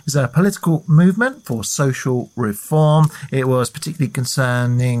familiar, is a political movement for social reform. It was particularly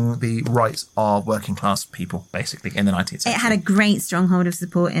concerning the rights of working class people, basically, in the 19th century. It had a great stronghold of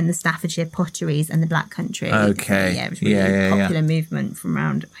support in the Staffordshire potteries and the Black Country. Okay. Yeah, it was really a popular movement from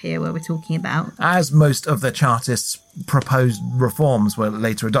around here where we're talking about. As most of the Chartists' proposed reforms were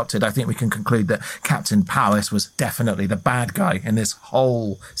later adopted, I think we can conclude that Captain Powys was definitely the bad guy in this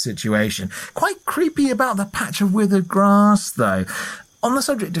whole situation. Quite creepy about the patch of withered grass, though. On the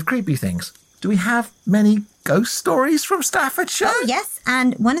subject of creepy things, do we have many ghost stories from Staffordshire? Oh, yes,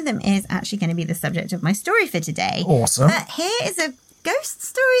 and one of them is actually going to be the subject of my story for today. Awesome. But here is a ghost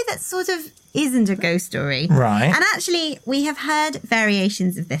story that sort of isn't a ghost story. Right. And actually, we have heard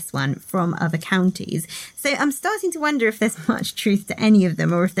variations of this one from other counties. So I'm starting to wonder if there's much truth to any of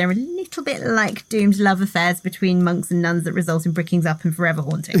them, or if they're a little bit like doomed love affairs between monks and nuns that result in brickings up and forever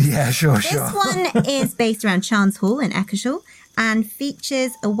hauntings. Yeah, sure. This one is based around Chance Hall in Eccleshall and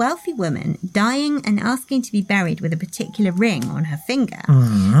features a wealthy woman dying and asking to be buried with a particular ring on her finger.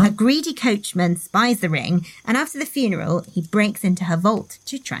 A greedy coachman spies the ring, and after the funeral, he breaks into her vault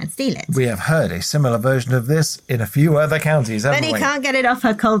to try and steal it. We have heard a similar version of this in a few other counties, haven't we? But he can't get it off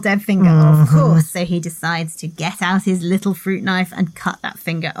her cold dead finger, of course, so he decides to get out his little fruit knife and cut that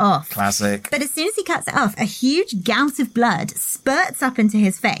finger off. Classic. But as soon as he cuts it off, a huge gout of blood spurts up into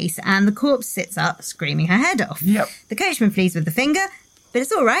his face, and the corpse sits up, screaming her head off. Yep. The coachman flees with the finger, but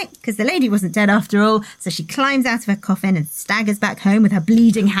it's all right, because the lady wasn't dead after all, so she climbs out of her coffin and staggers back home with her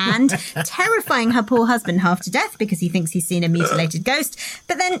bleeding hand, terrifying her poor husband half to death because he thinks he's seen a mutilated ghost.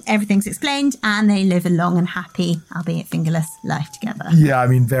 But then everything's explained, and they live a long and happy, albeit fingerless, life together. Yeah, I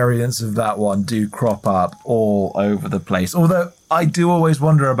mean, variants of that one do crop up all over the place. Although I do always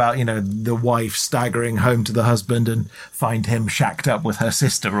wonder about, the wife staggering home to the husband and find him shacked up with her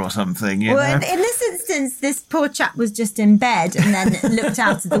sister or something, you know? In this instance, this poor chap was just in bed and then looked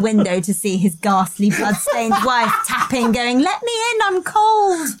out of the window to see his ghastly blood-stained wife tapping, going, "Let me in, I'm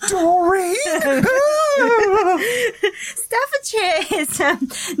cold." Doreen! Staffordshire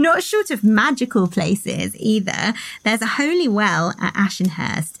is not short of magical places either. There's a holy well at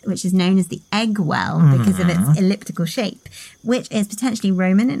Ashenhurst, which is known as the Egg Well because of its elliptical shape, which which is potentially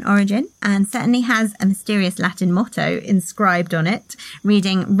Roman in origin and certainly has a mysterious Latin motto inscribed on it,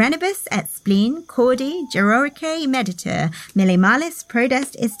 reading Renibus et spleen cordi gerorique meditur, mille malis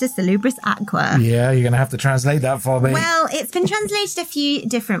prodest ista salubris aqua. Yeah, you're going to have to translate that for me. Well, it's been translated a few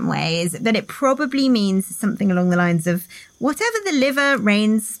different ways, but it probably means something along the lines of, whatever the liver,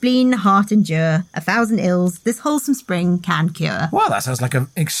 reins, spleen, heart endure, 1,000 ills, this wholesome spring can cure. Well, that sounds like an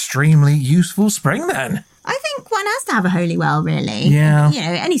extremely useful spring then. I think one has to have a holy well, really. Yeah. You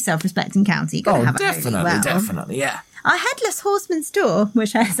know, any self-respecting county, you've got to have a holy well. Definitely, yeah. Our headless horseman's door,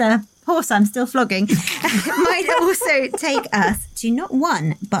 which has a horse I'm still flogging, might also take us to not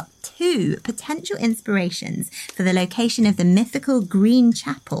one, but two potential inspirations for the location of the mythical Green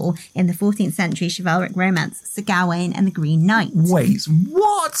Chapel in the 14th century chivalric romance, Sir Gawain and the Green Knight. Wait,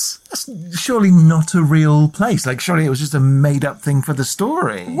 what? That's surely not a real place. Like, surely it was just a made-up thing for the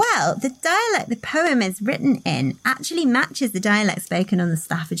story. Well, the dialect the poem is written in actually matches the dialect spoken on the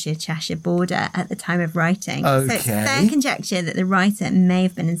Staffordshire-Cheshire border at the time of writing. Okay. So it's fair conjecture that the writer may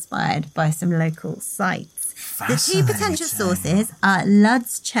have been inspired by some local sites. The two potential sources are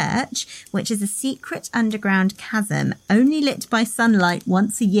Lud's Church, which is a secret underground chasm only lit by sunlight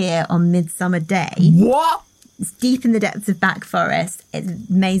once a year on Midsummer Day. What? It's deep in the depths of Back Forest. It's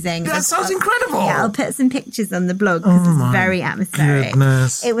amazing. That sounds incredible. Yeah, I'll put some pictures on the blog because it's very atmospheric.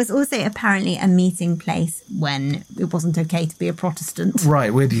 Goodness. It was also apparently a meeting place when it wasn't okay to be a Protestant.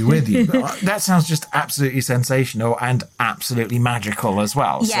 Right, with you. But that sounds just absolutely sensational and absolutely magical as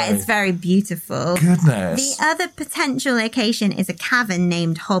well. Yeah, so. It's very beautiful. Goodness. The other potential location is a cavern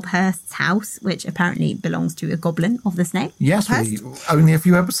named Hobhurst's House, which apparently belongs to a goblin of this name. Yes, only a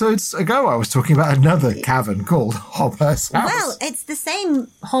few episodes ago I was talking about another cavern called Hobhurst's House. Well, it's the same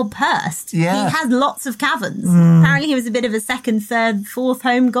Hobhurst. Yeah. He has lots of caverns. Apparently he was a bit of a second, third, fourth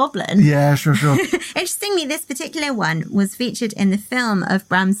home goblin. Yeah, sure. Interestingly, this particular one was featured in the film of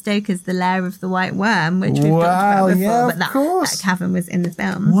Bram Stoker's The Lair of the White Worm, which we've talked about before, yeah, but that cavern was in the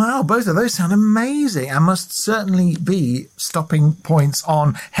film. Wow, both of those sound amazing and must certainly be stopping points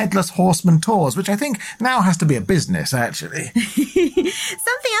on Headless Horseman tours, which I think now has to be a business, actually.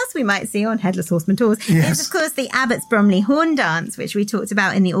 Something else we might see on Headless Horseman tours is, of course, the Abbots Bromley Horn Dance, which we talked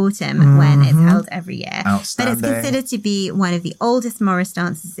about in the autumn when it's held every year. Outstanding. But it's considered to be one of the oldest Morris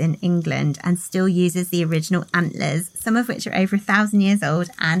dances in England and still uses the original antlers, some of which are over 1,000 years old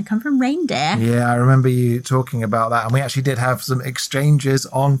and come from reindeer. Yeah, I remember you talking about that. And we actually did have some exchanges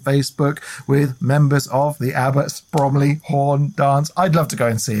on Facebook with members of the Abbots Bromley Horn Dance. I'd love to go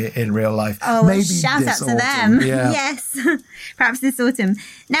and see it in real life. Oh, maybe shout out this to autumn. them. Yeah. Yes, perhaps this autumn.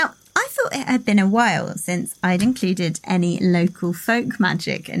 Now, I thought it had been a while since I'd included any local folk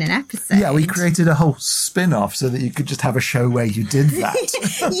magic in an episode. Yeah, we created a whole spin-off so that you could just have a show where you did that.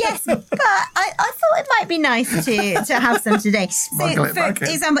 Yes, but I thought it might be nice to have some today. Smuggle it back in.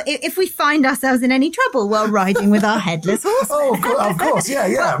 For example, if we find ourselves in any trouble while riding with our headless horse. Of course,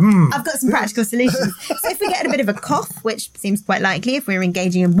 yeah. I've got some practical solutions. So if we get a bit of a cough, which seems quite likely if we're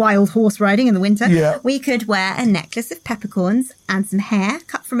engaging in wild horse riding in the winter, we could wear a necklace of peppercorns and some hair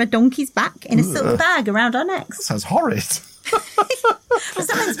cut from a donkey's back in a silk bag around our necks. Sounds horrid. It was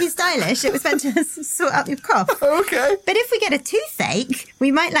not meant to be stylish. It was meant to sort out your cough. Okay. But if we get a toothache,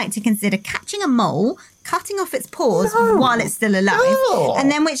 we might like to consider catching a mole, cutting off its paws while it's still alive,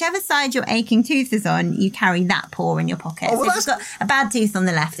 and then whichever side your aching tooth is on, you carry that paw in your pocket. So if you've got a bad tooth on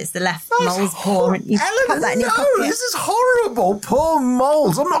the left, it's the left mole's paw, and you pop that in your pocket. This is horrible. Poor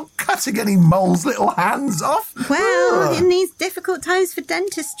moles. I'm not cutting any moles' little hands off. Well, in these difficult times for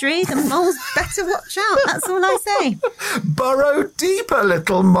dentistry, the moles better watch out. That's all I say. Burrow deeper,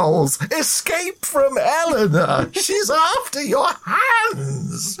 little moles. Escape from Eleanor. She's after your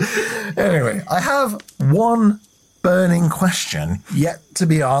hands. Anyway, I have one burning question yet to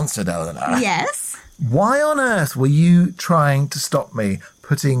be answered, Eleanor. Yes? Why on earth were you trying to stop me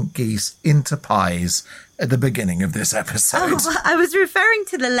putting geese into pies at the beginning of this episode? Oh, well, I was referring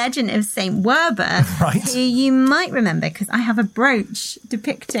to the legend of St. Werber, Right. who you might remember because I have a brooch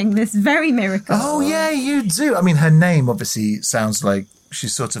depicting this very miracle. Oh, yeah, you do. I mean, her name obviously sounds like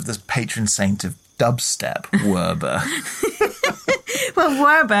she's sort of the patron saint of dubstep, Werber. Well,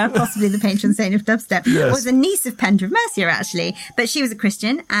 Werber, possibly the patron saint of dubstep, was a niece of Pendra Mercier, actually. But she was a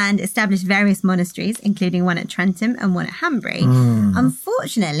Christian and established various monasteries, including one at Trentham and one at Hanbury.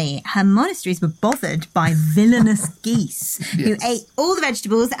 Unfortunately, her monasteries were bothered by villainous geese who ate all the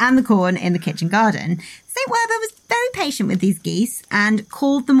vegetables and the corn in the kitchen garden. St. Werber was very patient with these geese and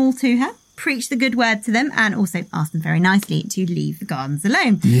called them all to her, preach the good word to them and also ask them very nicely to leave the gardens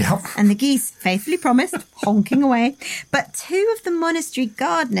alone. Yep. And the geese faithfully promised, honking away. But 2 of the monastery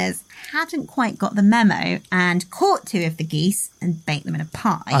gardeners hadn't quite got the memo and caught 2 of the geese and baked them in a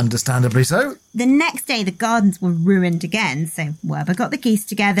pie. Understandably so. The next day, the gardens were ruined again, so Werber got the geese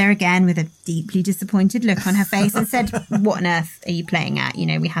together again with a deeply disappointed look on her face and said, "What on earth are you playing at? You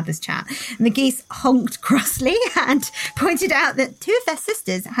know, we had this chat." And the geese honked crossly and pointed out that 2 of their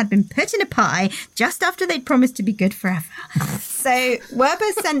sisters had been put in a pie just after they'd promised to be good forever. So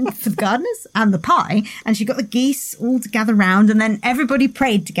Werber sent for the gardeners and the pie, and she got the geese all to gather round, and then everybody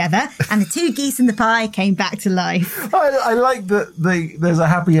prayed together, and the 2 geese in the pie came back to life. I like that there's a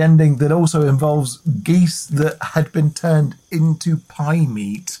happy ending that also involves geese that had been turned into pie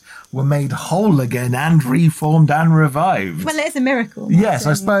meat were made whole again and reformed and revived. Well, it's a miracle. Yes,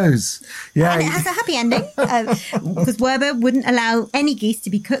 I suppose. Yeah. And it has a happy ending because Werber wouldn't allow any geese to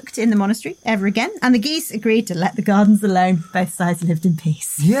be cooked in the monastery ever again. And the geese agreed to let the gardens alone. Both sides lived in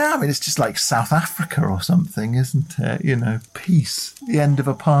peace. Yeah, I mean, it's just like South Africa or something, isn't it? You know, peace, the end of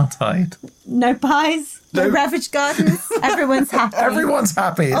apartheid. No pies. No ravaged gardens. Everyone's happy. Everyone's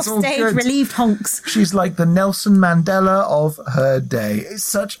happy. It's all Offstage, good. relieved honks. She's like the Nelson Mandela of her day. It's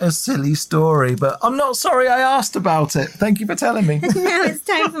such a silly story, but I'm not sorry I asked about it. Thank you for telling me. Now it's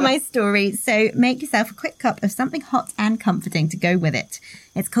time for my story. So make yourself a quick cup of something hot and comforting to go with it.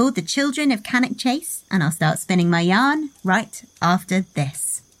 It's called The Children of Cannock Chase, and I'll start spinning my yarn right after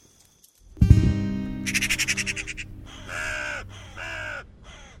this.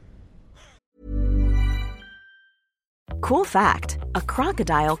 Cool fact, a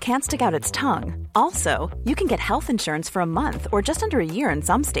crocodile can't stick out its tongue. Also, you can get health insurance for a month or just under a year in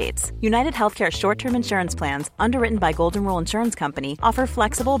some states. United Healthcare short-term insurance plans, underwritten by Golden Rule Insurance Company, offer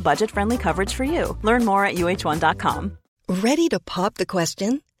flexible, budget-friendly coverage for you. Learn more at uh1.com. Ready to pop the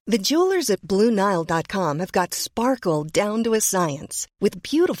question? The jewelers at BlueNile.com have got sparkle down to a science with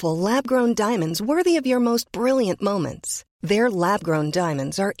beautiful lab-grown diamonds worthy of your most brilliant moments. Their lab-grown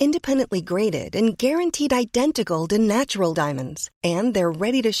diamonds are independently graded and guaranteed identical to natural diamonds. And they're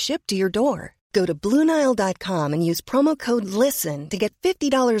ready to ship to your door. Go to BlueNile.com and use promo code LISTEN to get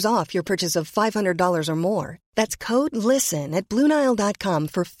 $50 off your purchase of $500 or more. That's code LISTEN at BlueNile.com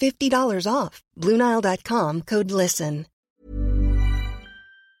for $50 off. BlueNile.com, code LISTEN.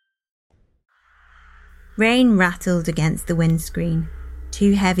 Rain rattled against the windscreen,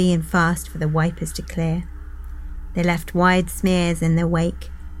 too heavy and fast for the wipers to clear. They left wide smears in their wake,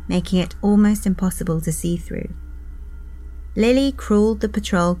 making it almost impossible to see through. Lily crawled the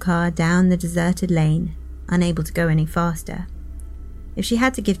patrol car down the deserted lane, unable to go any faster. If she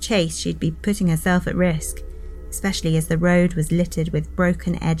had to give chase, she'd be putting herself at risk, especially as the road was littered with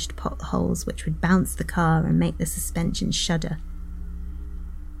broken-edged potholes which would bounce the car and make the suspension shudder.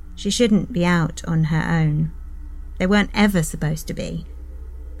 She shouldn't be out on her own. They weren't ever supposed to be,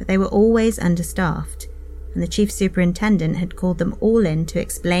 but they were always understaffed, and the chief superintendent had called them all in to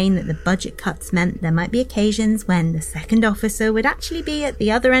explain that the budget cuts meant there might be occasions when the second officer would actually be at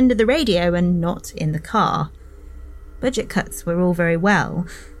the other end of the radio and not in the car. Budget cuts were all very well,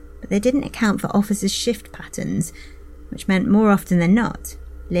 but they didn't account for officers' shift patterns, which meant more often than not,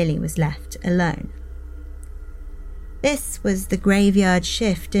 Lily was left alone. This was the graveyard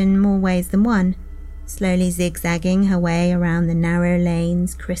shift in more ways than one, slowly zigzagging her way around the narrow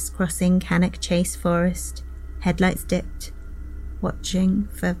lanes crisscrossing Cannock Chase Forest, headlights dipped, watching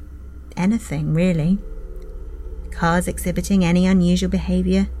for anything, really. Cars exhibiting any unusual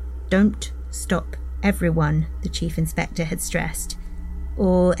behaviour. Don't stop everyone, the chief inspector had stressed.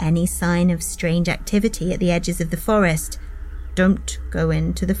 Or any sign of strange activity at the edges of the forest. Don't go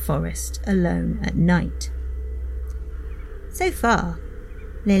into the forest alone at night. So far,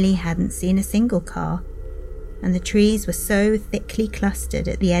 Lily hadn't seen a single car, and the trees were so thickly clustered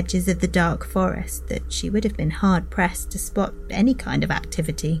at the edges of the dark forest that she would have been hard-pressed to spot any kind of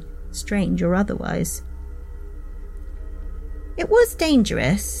activity, strange or otherwise. It was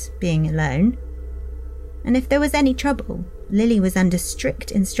dangerous, being alone, and if there was any trouble, Lily was under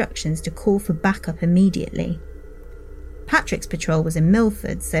strict instructions to call for backup immediately. Patrick's patrol was in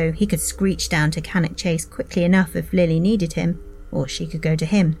Milford, so he could screech down to Cannock Chase quickly enough if Lily needed him, or she could go to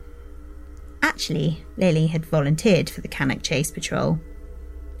him. Actually, Lily had volunteered for the Cannock Chase patrol.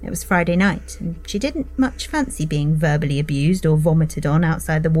 It was Friday night, and she didn't much fancy being verbally abused or vomited on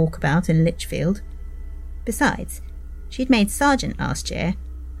outside the walkabout in Lichfield. Besides, she'd made sergeant last year,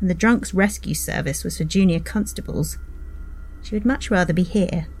 and the drunks rescue service was for junior constables. She would much rather be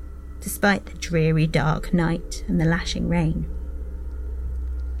here, despite the dreary dark night and the lashing rain.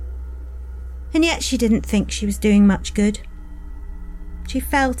 And yet she didn't think she was doing much good. She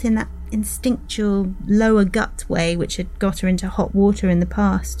felt in that instinctual lower gut way which had got her into hot water in the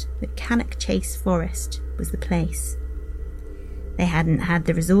past, that Cannock Chase Forest was the place. They hadn't had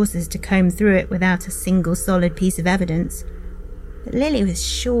the resources to comb through it without a single solid piece of evidence, but Lily was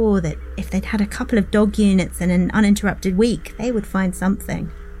sure that if they'd had a couple of dog units and an uninterrupted week, they would find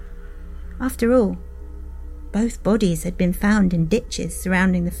something. After all, both bodies had been found in ditches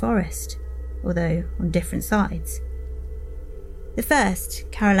surrounding the forest, although on different sides. The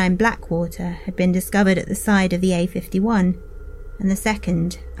first, Caroline Blackwater, had been discovered at the side of the A51, and the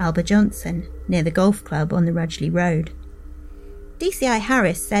second, Alba Johnson, near the golf club on the Rudgley Road. DCI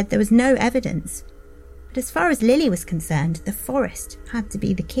Harris said there was no evidence, but as far as Lily was concerned, the forest had to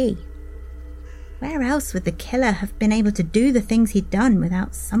be the key. Where else would the killer have been able to do the things he'd done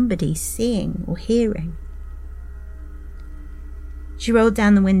without somebody seeing or hearing? She rolled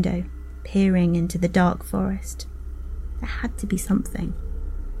down the window, peering into the dark forest. There had to be something.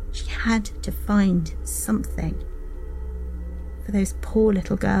 She had to find something. For those poor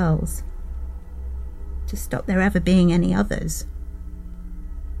little girls. To stop there ever being any others.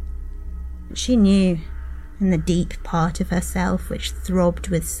 But she knew, in the deep part of herself which throbbed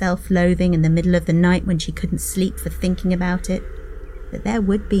with self-loathing in the middle of the night when she couldn't sleep for thinking about it, that there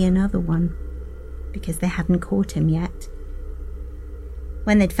would be another one, because they hadn't caught him yet.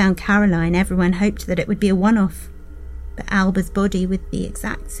 When they'd found Caroline, everyone hoped that it would be a one-off, but Alba's body with the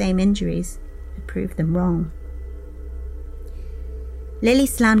exact same injuries had proved them wrong. Lily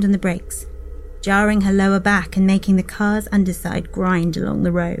slammed on the brakes, jarring her lower back and making the car's underside grind along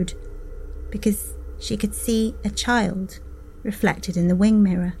the road, because she could see a child reflected in the wing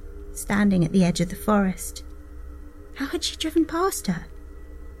mirror, standing at the edge of the forest. How had she driven past her?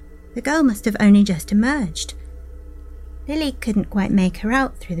 The girl must have only just emerged. Lily couldn't quite make her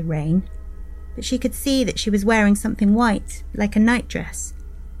out through the rain, but she could see that she was wearing something white, like a nightdress.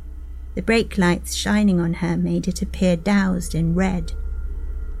 The brake lights shining on her made it appear doused in red.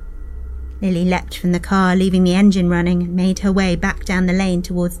 Lily leapt from the car, leaving the engine running, and made her way back down the lane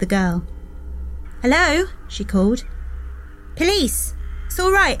towards the girl. "Hello?" she called. "Police! It's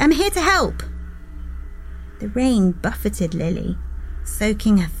all right, I'm here to help." The rain buffeted Lily,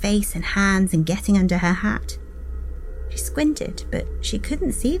 soaking her face and hands and getting under her hat. She squinted, but she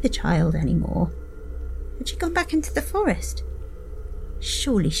couldn't see the child anymore. Had she gone back into the forest?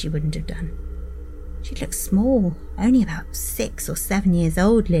 Surely she wouldn't have done. She looked small, only about 6 or 7 years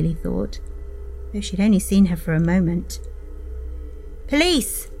old, Lily thought, though she'd only seen her for a moment.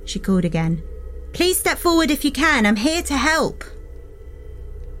 "Police!" she called again. "Please step forward if you can, I'm here to help."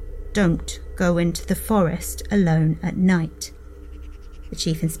 "Don't go into the forest alone at night." The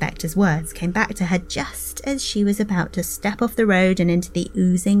Chief Inspector's words came back to her just as she was about to step off the road and into the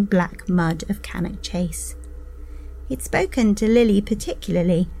oozing black mud of Cannock Chase. He'd spoken to Lily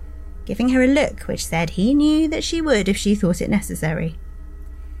particularly, giving her a look which said he knew that she would if she thought it necessary.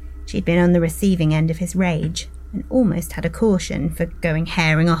 She'd been on the receiving end of his rage, and almost had a caution for going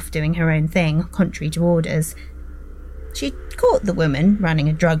herring off doing her own thing, contrary to orders. She'd caught the woman running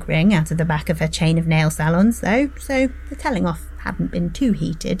a drug ring out of the back of her chain of nail salons, though, so the telling off hadn't been too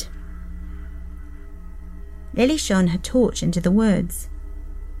heated. Lily shone her torch into the woods,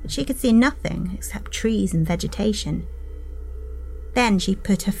 but she could see nothing except trees and vegetation. Then she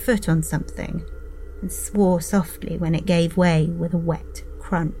put her foot on something and swore softly when it gave way with a wet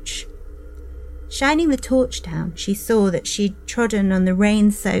crunch. Shining the torch down, she saw that she'd trodden on the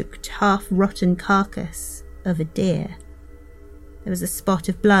rain-soaked, half-rotten carcass of a deer. There was a spot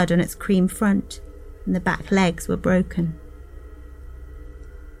of blood on its cream front, and the back legs were broken.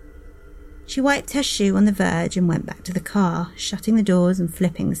 She wiped her shoe on the verge and went back to the car, shutting the doors and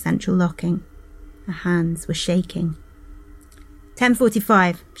flipping the central locking. Her hands were shaking.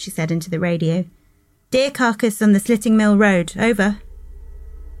 10:45, she said into the radio. "Deer carcass on the Slitting Mill Road, over."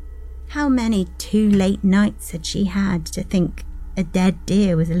 How many too late nights had she had to think a dead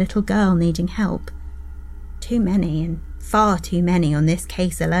deer was a little girl needing help? Too many, and far too many on this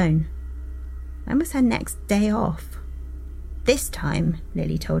case alone. When was her next day off? This time,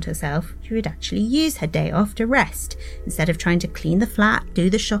 Lily told herself, she would actually use her day off to rest, instead of trying to clean the flat, do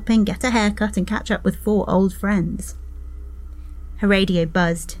the shopping, get a haircut and catch up with 4 old friends. Her radio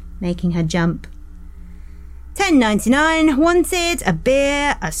buzzed, making her jump. 10.99, wanted, a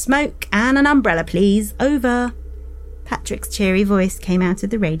beer, a smoke and an umbrella please, over. Patrick's cheery voice came out of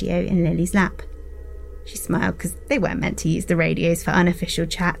the radio in Lily's lap. She smiled because they weren't meant to use the radios for unofficial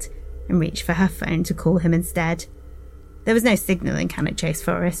chat, and reached for her phone to call him instead. There was no signal in Cannock Chase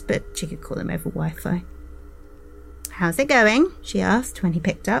Forest, but she could call him over Wi-Fi. "How's it going?" she asked when he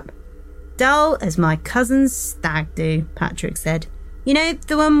picked up. "Dull as my cousin's stag do," Patrick said. You know,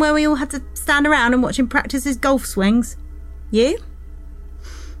 the one where we all had to stand around and watch him practice his golf swings? You?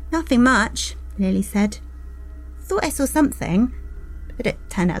 Nothing much, Lily said. Thought I saw something, but it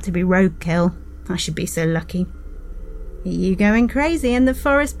turned out to be roadkill. I should be so lucky. Are you going crazy in the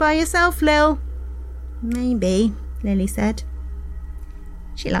forest by yourself, Lil? Maybe, Lily said.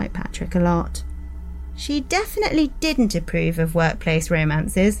 She liked Patrick a lot. She definitely didn't approve of workplace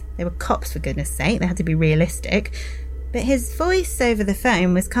romances. They were cops, for goodness sake. They had to be realistic. But his voice over the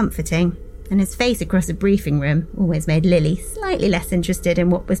phone was comforting, and his face across a briefing room always made Lily slightly less interested in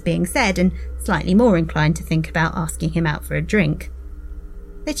what was being said and slightly more inclined to think about asking him out for a drink.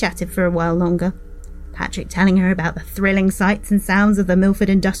 They chatted for a while longer, Patrick telling her about the thrilling sights and sounds of the Milford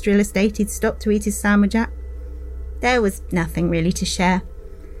industrial estate he'd stopped to eat his sandwich at. There was nothing really to share,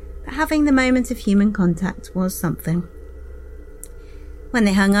 but having the moment of human contact was something. When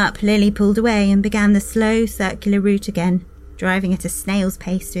they hung up, Lily pulled away and began the slow, circular route again, driving at a snail's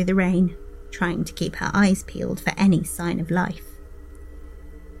pace through the rain, trying to keep her eyes peeled for any sign of life.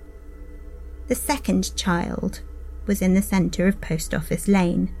 The second child was in the centre of Post Office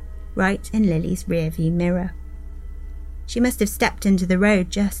Lane, right in Lily's rearview mirror. She must have stepped into the road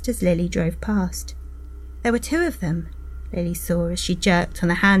just as Lily drove past. There were two of them, Lily saw as she jerked on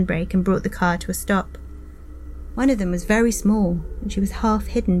the handbrake and brought the car to a stop. One of them was very small, and she was half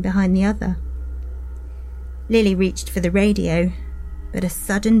hidden behind the other. Lily reached for the radio, but a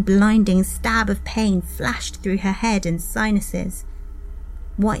sudden blinding stab of pain flashed through her head and sinuses.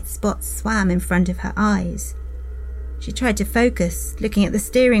 White spots swam in front of her eyes. She tried to focus, looking at the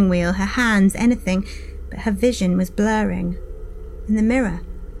steering wheel, her hands, anything, but her vision was blurring. In the mirror,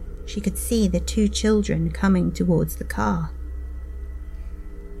 she could see the two children coming towards the car.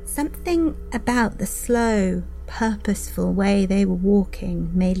 Something about the slow, purposeful way they were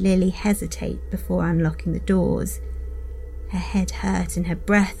walking made Lily hesitate before unlocking the doors. Her head hurt and her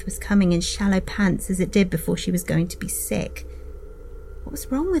breath was coming in shallow pants as it did before she was going to be sick. What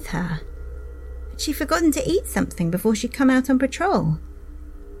was wrong with her? Had she forgotten to eat something before she'd come out on patrol?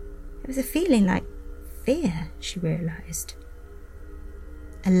 It was a feeling like fear, she realised.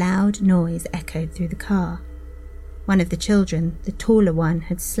 A loud noise echoed through the car. One of the children, the taller one,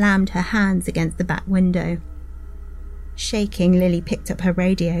 had slammed her hands against the back window. Shaking, Lily picked up her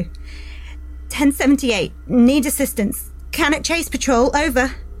radio. 1078, need assistance. Cannock Chase Patrol,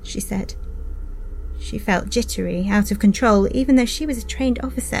 over, she said. She felt jittery, out of control, even though she was a trained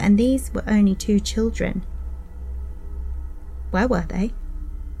officer and these were only two children. Where were they?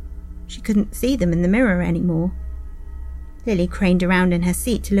 She couldn't see them in the mirror anymore. Lily craned around in her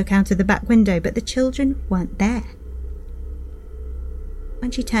seat to look out of the back window, but the children weren't there. When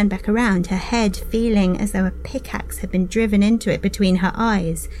she turned back around, her head feeling as though a pickaxe had been driven into it between her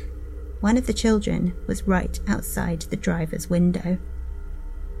eyes, one of the children was right outside the driver's window.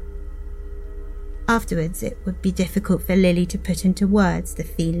 Afterwards, it would be difficult for Lily to put into words the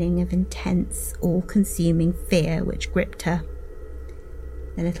feeling of intense, all-consuming fear which gripped her.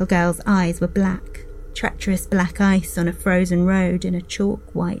 The little girl's eyes were black, treacherous black ice on a frozen road in a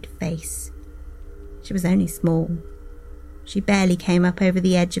chalk-white face. She was only small. She barely came up over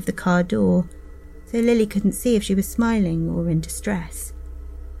the edge of the car door, so Lily couldn't see if she was smiling or in distress.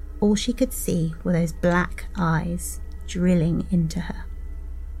 All she could see were those black eyes drilling into her.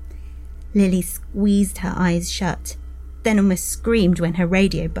 Lily squeezed her eyes shut, then almost screamed when her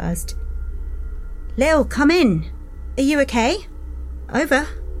radio buzzed. Lil, come in! Are you okay? Over.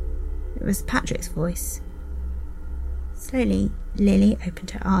 It was Patrick's voice. Slowly, Lily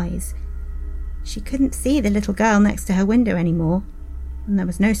opened her eyes. She couldn't see the little girl next to her window anymore, and there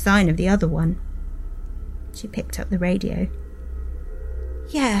was no sign of the other one. She picked up the radio.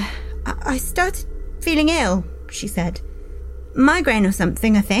 Yeah, I started feeling ill, she said. Migraine or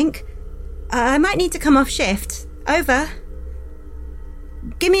something, I think. I might need to come off shift. Over.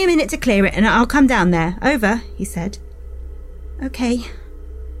 Give me a minute to clear it and I'll come down there. Over, he said. Okay.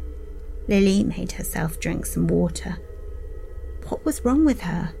 Lily made herself drink some water. What was wrong with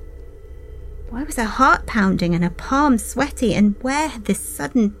her? Why was her heart pounding and her palms sweaty, and where had this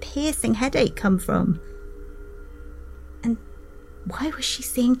sudden piercing headache come from? And why was she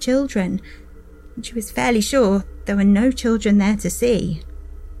seeing children? And she was fairly sure there were no children there to see.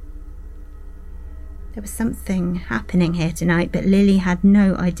 There was something happening here tonight, but Lily had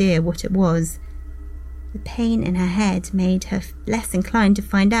no idea what it was. The pain in her head made her less inclined to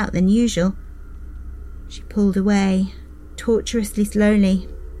find out than usual. She pulled away, tortuously slowly,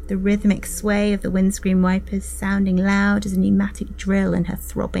 the rhythmic sway of the windscreen wipers sounding loud as a pneumatic drill in her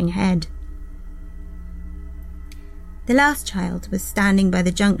throbbing head. The last child was standing by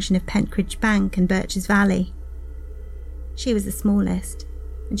the junction of Pentridge Bank and Birches Valley. She was the smallest,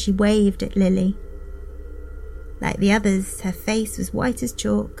 and she waved at Lily. Like the others, her face was white as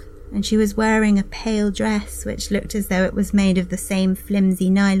chalk, and she was wearing a pale dress which looked as though it was made of the same flimsy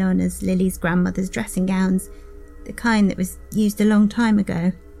nylon as Lily's grandmother's dressing gowns, the kind that was used a long time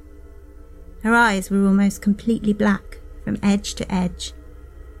ago. Her eyes were almost completely black, from edge to edge.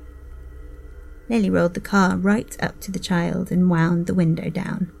 Lily rolled the car right up to the child and wound the window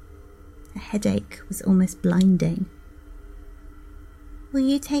down. A headache was almost blinding. "Will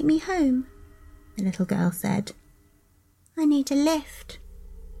you take me home?" the little girl said. "I need a lift."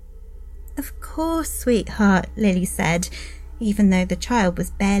 "Of course, sweetheart," Lily said, even though the child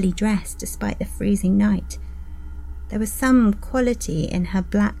was barely dressed despite the freezing night. There was some quality in her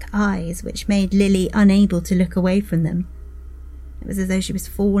black eyes which made Lily unable to look away from them. It was as though she was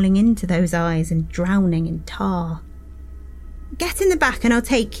falling into those eyes and drowning in tar. "Get in the back and I'll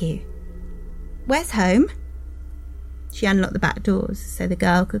take you." "Where's home?" She unlocked the back doors so the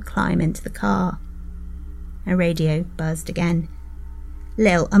girl could climb into the car. Her radio buzzed again.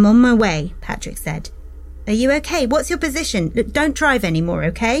 "Lil, I'm on my way," Patrick said. "Are you okay? What's your position? Look, don't drive anymore,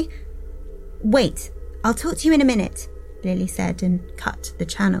 okay?" "Wait, I'll talk to you in a minute," Lily said and cut the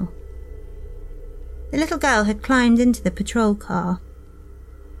channel. The little girl had climbed into the patrol car.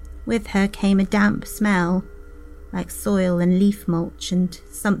 With her came a damp smell, like soil and leaf mulch, and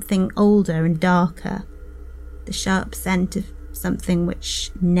something older and darker, the sharp scent of something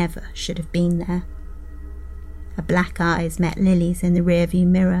which never should have been there. Her black eyes met Lily's in the rearview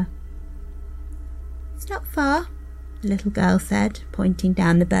mirror. "It's not far," the little girl said, pointing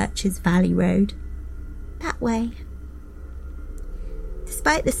down the Birches Valley Road. "That way."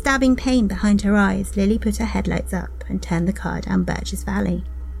 Despite the stabbing pain behind her eyes, Lily put her headlights up and turned the car down Birches Valley.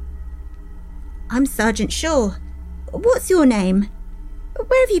 "I'm Sergeant Shaw. What's your name?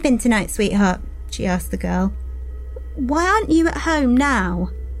 Where have you been tonight, sweetheart?" she asked the girl. "Why aren't you at home now?"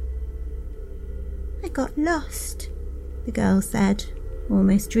 "I got lost," the girl said,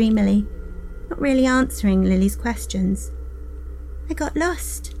 almost dreamily, not really answering Lily's questions. "I got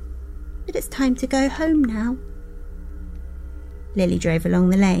lost, but it's time to go home now." Lily drove along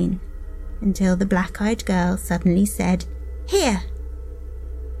the lane until the black-eyed girl suddenly said, "Here!"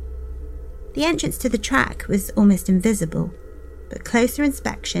 The entrance to the track was almost invisible, but closer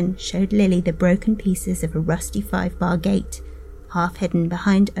inspection showed Lily the broken pieces of a rusty 5-bar gate, half hidden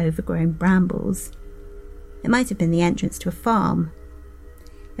behind overgrown brambles. It might have been the entrance to a farm.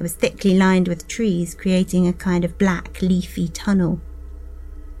 It was thickly lined with trees, creating a kind of black, leafy tunnel.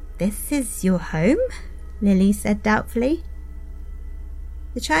 "This is your home?" Lily said doubtfully.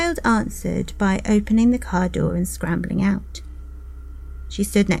 The child answered by opening the car door and scrambling out. She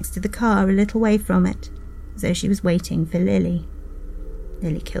stood next to the car a little way from it, as though she was waiting for Lily.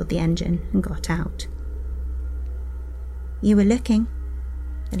 Lily killed the engine and got out. "You were looking,"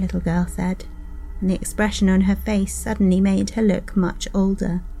 the little girl said, and the expression on her face suddenly made her look much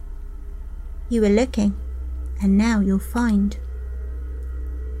older. "You were looking, and now you'll find."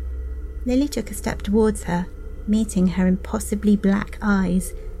 Lily took a step towards her, meeting her impossibly black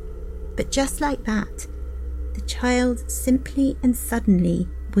eyes, but just like that, the child simply and suddenly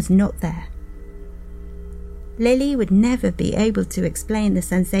was not there. Lily would never be able to explain the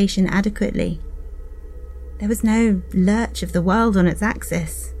sensation adequately. There was no lurch of the world on its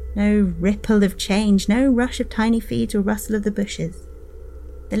axis, no ripple of change, no rush of tiny feet or rustle of the bushes.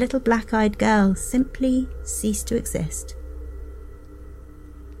 The little black-eyed girl simply ceased to exist.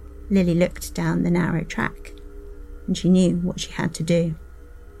 Lily looked down the narrow track, and she knew what she had to do.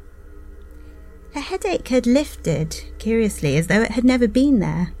 Her headache had lifted, curiously, as though it had never been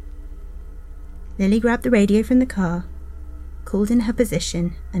there. Lily grabbed the radio from the car, called in her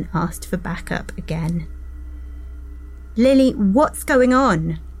position, and asked for backup again. "Lily, what's going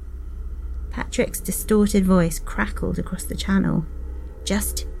on?" Patrick's distorted voice crackled across the channel.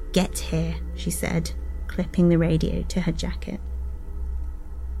 "Just get here," she said, clipping the radio to her jacket.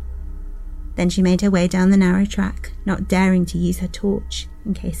 Then she made her way down the narrow track, not daring to use her torch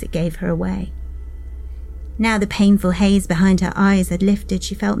in case it gave her away. Now the painful haze behind her eyes had lifted,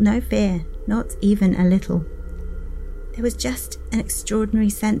 she felt no fear, not even a little. There was just an extraordinary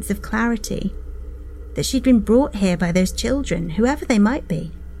sense of clarity, that she'd been brought here by those children, whoever they might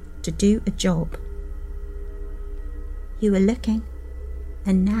be, to do a job. "You were looking,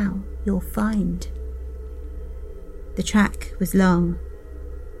 and now you'll find." The track was long,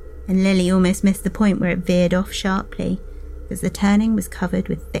 and Lily almost missed the point where it veered off sharply, as the turning was covered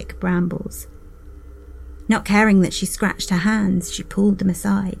with thick brambles. Not caring that she scratched her hands, she pulled them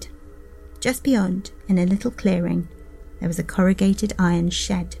aside. Just beyond, in a little clearing, there was a corrugated iron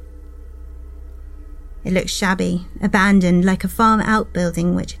shed. It looked shabby, abandoned, like a farm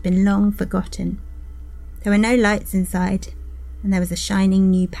outbuilding which had been long forgotten. There were no lights inside, and there was a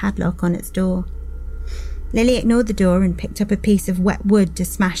shining new padlock on its door. Lily ignored the door and picked up a piece of wet wood to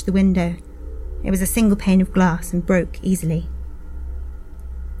smash the window. It was a single pane of glass and broke easily.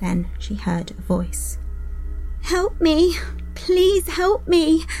 Then she heard a voice. "Help me! Please help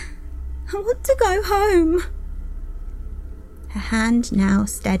me! I want to go home!" Her hand now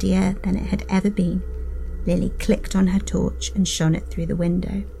steadier than it had ever been, Lily clicked on her torch and shone it through the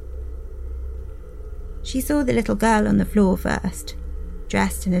window. She saw the little girl on the floor first,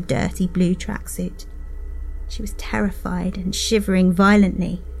 dressed in a dirty blue tracksuit. She was terrified and shivering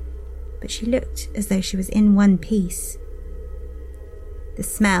violently, but she looked as though she was in one piece. The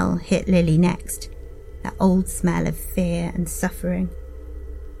smell hit Lily next, that old smell of fear and suffering.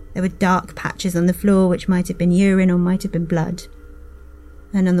 There were dark patches on the floor which might have been urine or might have been blood,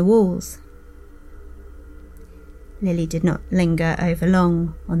 and on the walls. Lily did not linger over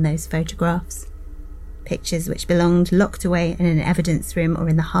long on those photographs, pictures which belonged locked away in an evidence room or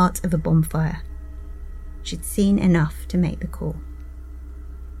in the heart of a bonfire. She'd seen enough to make the call.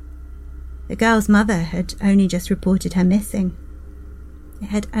 The girl's mother had only just reported her missing. It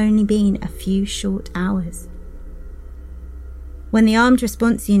had only been a few short hours. When the armed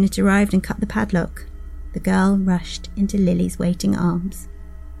response unit arrived and cut the padlock, the girl rushed into Lily's waiting arms.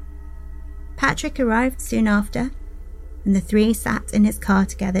 Patrick arrived soon after, and the three sat in his car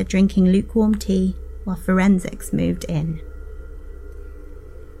together drinking lukewarm tea while forensics moved in.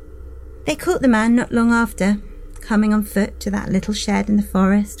 They caught the man not long after, coming on foot to that little shed in the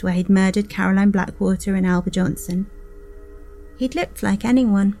forest where he'd murdered Caroline Blackwater and Alba Johnson. He'd looked like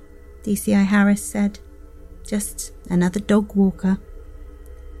anyone, DCI Harris said. Just another dog walker.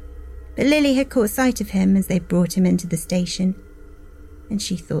 But Lily had caught sight of him as they brought him into the station, and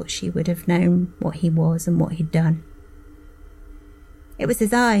she thought she would have known what he was and what he'd done. It was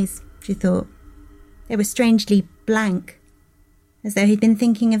his eyes, she thought. They were strangely blank, as though he'd been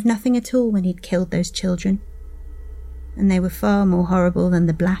thinking of nothing at all when he'd killed those children. And they were far more horrible than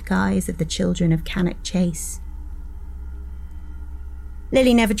the black eyes of the children of Cannock Chase.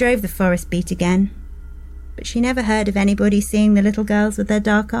 Lily never drove the forest beat again, but she never heard of anybody seeing the little girls with their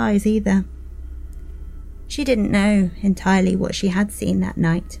dark eyes either. She didn't know entirely what she had seen that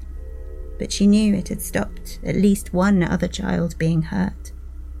night, but she knew it had stopped at least one other child being hurt.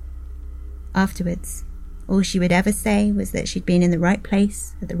 Afterwards, all she would ever say was that she'd been in the right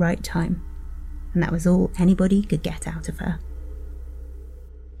place at the right time, and that was all anybody could get out of her.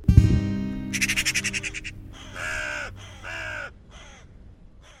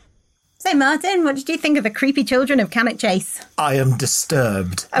 So, Martin, what did you think of the creepy children of Cannock Chase? I am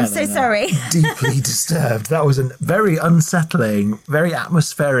disturbed. I'm so sorry. Deeply disturbed. That was a very unsettling, very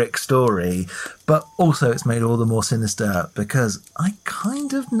atmospheric story, but also it's made all the more sinister because I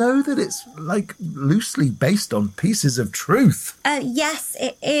kind of know that it's like loosely based on pieces of truth. Yes,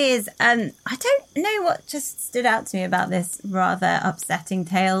 it is. I don't know what just stood out to me about this rather upsetting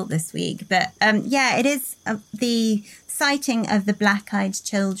tale this week, but yeah, it is the sighting of the black-eyed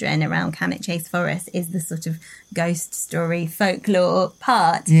children around Cannock Chase Forest is the sort of ghost story folklore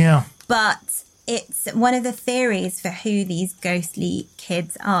part. Yeah. But it's one of the theories for who these ghostly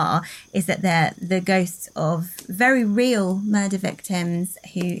kids are is that they're the ghosts of very real murder victims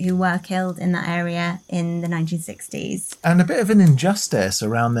who were killed in that area in the 1960s. And a bit of an injustice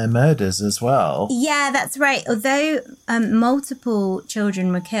around their murders as well. Yeah, that's right. Although multiple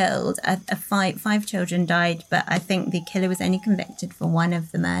children were killed, five children died, but I think the killer was only convicted for one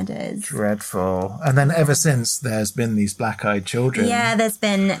of the murders. Dreadful. And then ever since, there's been these black-eyed children. Yeah, there's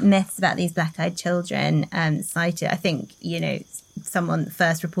been myths about these black-eyed children cited. I think, someone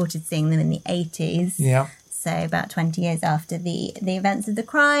first reported seeing them in the 80s. Yeah. So about 20 years after the events of the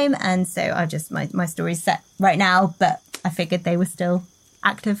crime. And so my story's set right now, but I figured they were still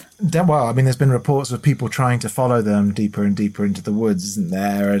active. Well, I mean, there's been reports of people trying to follow them deeper and deeper into the woods, isn't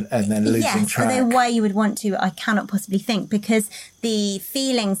there? And then losing track. Yes, although why you would want to, I cannot possibly think, because the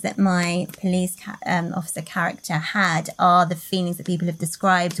feelings that my police officer character had are the feelings that people have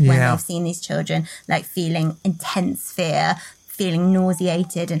described when they've seen these children, like feeling intense fear, feeling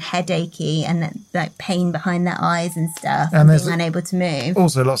nauseated and headachy and like pain behind their eyes and stuff, and being unable to move.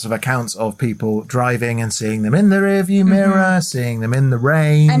 Also lots of accounts of people driving and seeing them in the rearview mirror, seeing them in the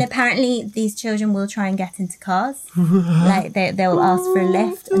rain. And apparently these children will try and get into cars. Like they'll ask for a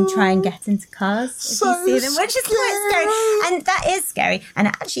lift and try and get into cars if you see them, which is quite scary. And that is scary. And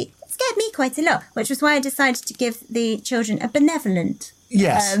actually it scared me quite a lot, which was why I decided to give the children a benevolent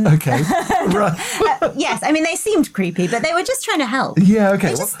Yes, okay. Right. Yes, I mean, they seemed creepy, but they were just trying to help. Yeah, okay.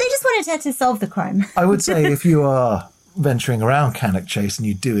 They just wanted her to solve the crime. I would say if you are venturing around Cannock Chase and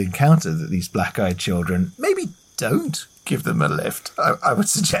you do encounter these black-eyed children, maybe don't give them a lift, I would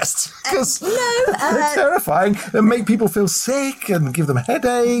suggest. Because they're terrifying and make people feel sick and give them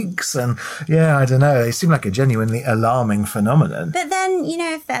headaches. And yeah, I don't know. They seem like a genuinely alarming phenomenon. But then, you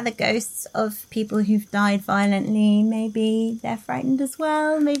know, if they're the ghosts of people who've died violently, maybe they're frightened as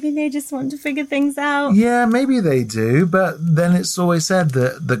well. Maybe they just want to figure things out. Yeah, maybe they do. But then it's always said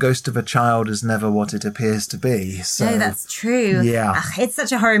that the ghost of a child is never what it appears to be. So, no, that's true. Yeah. Ugh, it's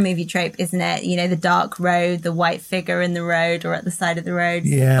such a horror movie trope, isn't it? You know, the dark road, the white figure in the road or at the side of the road,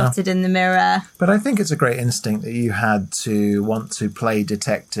 spotted in the mirror. But I think it's a great instinct that you had to want to play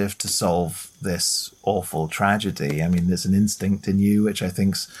detective to solve this awful tragedy. I mean, there's an instinct in you which I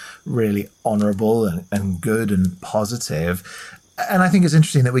think's really honourable and good and positive. And I think it's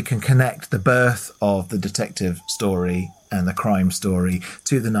interesting that we can connect the birth of the detective story and the crime story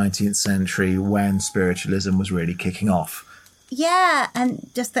to the 19th century when spiritualism was really kicking off. Yeah, and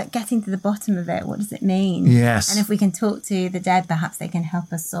just that getting to the bottom of it, what does it mean? Yes. And if we can talk to the dead, perhaps they can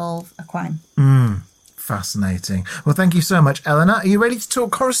help us solve a crime. Fascinating. Well, thank you so much, Eleanor. Are you ready to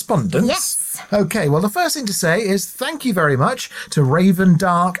talk correspondence? Yes. Okay, well, the first thing to say is thank you very much to Raven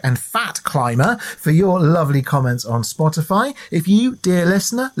Dark and Fat Climber for your lovely comments on Spotify. If you, dear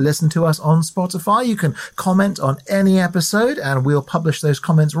listener, listen to us on Spotify, you can comment on any episode and we'll publish those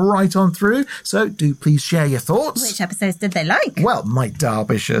comments right on through. So do please share your thoughts. Which episodes did they like? Well, my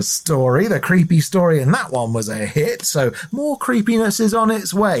Derbyshire story, the creepy story in that one was a hit, so more creepiness is on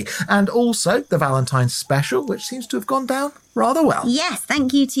its way. And also the Valentine's special, which seems to have gone down rather well. Yes,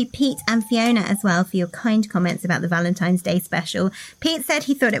 thank you to Pete and Fiona as well for your kind comments about the Valentine's Day special. Pete said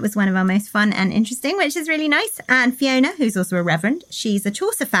he thought it was one of our most fun and interesting, which is really nice. And Fiona, who's also a reverend, she's a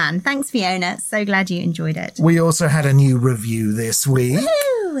Chaucer fan. Thanks, Fiona. So glad you enjoyed it. We also had a new review this week.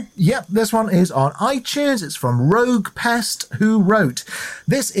 Woo! Yep, this one is on iTunes. It's from Rogue Pest, who wrote,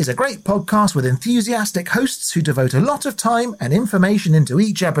 "This is a great podcast with enthusiastic hosts who devote a lot of time and information into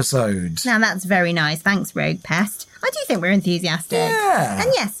each episode." Now that's very nice. Thanks, Rogue Pest. I do think we're enthusiastic. Yeah.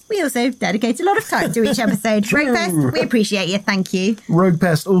 And yes, we also dedicate a lot of time to each episode. Rogue Pest, we appreciate you. Thank you. Rogue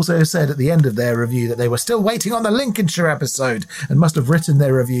Pest also said at the end of their review that they were still waiting on the Lincolnshire episode and must have written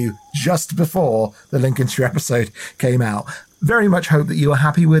their review just before the Lincolnshire episode came out. Very much hope that you are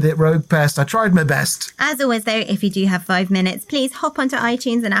happy with it, Rogue Pest. I tried my best. As always, though, if you do have 5 minutes, please hop onto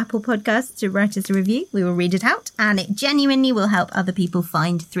iTunes and Apple Podcasts to write us a review. We will read it out, and it genuinely will help other people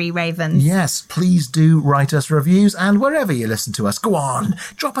find Three Ravens. Yes, please do write us reviews, and wherever you listen to us, go on,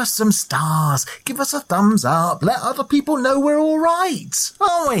 drop us some stars, give us a thumbs up, let other people know we're all right.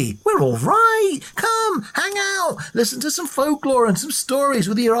 Aren't we? We're all right. Come, hang out, listen to some folklore and some stories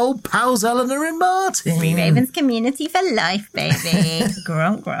with your old pals Eleanor and Martin. Three Ravens community for life, baby.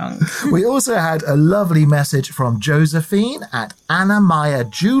 Gronk, gronk. We also had a lovely message from Josephine at Anna Maya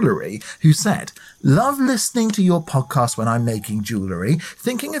Jewellery, who said, "Love listening to your podcast when I'm making jewellery,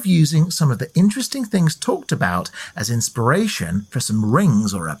 thinking of using some of the interesting things talked about as inspiration for some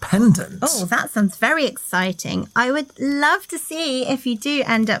rings or a pendant." Oh, that sounds very exciting. I would love to see if you do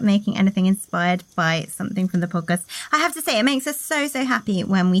end up making anything inspired by something from the podcast. I have to say, it makes us so happy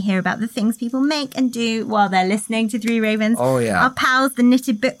when we hear about the things people make and do while they're listening to Three Ravens. Oh, yeah. Our pals, the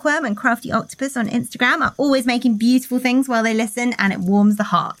Knitted Bookworm and Crafty Octopus on Instagram, are always making beautiful things while they listen, and it warms the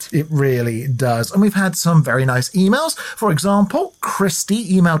heart. It really does. And we've had some very nice emails. For example,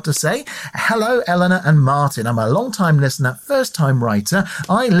 Christy emailed to say, "Hello, Eleanor and Martin. I'm a long-time listener, first-time writer.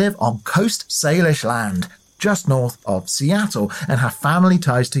 I live on Coast Salish land, just north of Seattle, and have family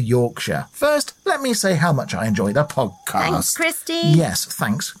ties to Yorkshire. First, let me say how much I enjoy the podcast." Thanks, Christy. Yes,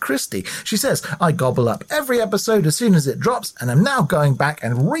 thanks, Christy. She says, "I gobble up every episode as soon as it drops, and I'm now going back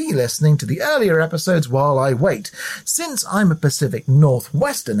and re-listening to the earlier episodes while I wait. Since I'm a Pacific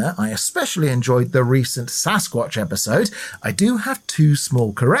Northwesterner, I especially enjoyed the recent Sasquatch episode. I do have 2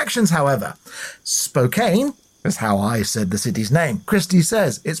 small corrections, however. Spokane is how I said the city's name. Christy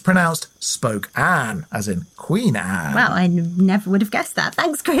says it's pronounced Spoke-Anne, as in Queen Anne." Well, I never would have guessed that.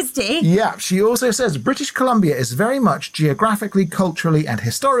 Thanks, Christy. Yeah, she also says British Columbia is very much geographically, culturally and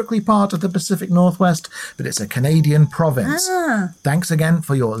historically part of the Pacific Northwest, but it's a Canadian province. Thanks again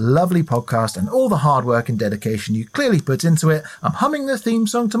for your lovely podcast and all the hard work and dedication you clearly put into it. I'm humming the theme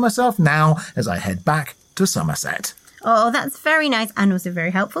song to myself now as I head back to Somerset. Oh, that's very nice and also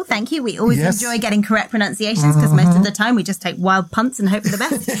very helpful. Thank you. We always Yes. enjoy getting correct pronunciations because most of the time we just take wild punts and hope for the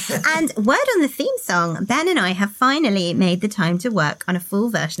best. And word on the theme song, Ben and I have finally made the time to work on a full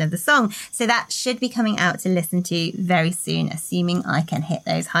version of the song. So that should be coming out to listen to very soon, assuming I can hit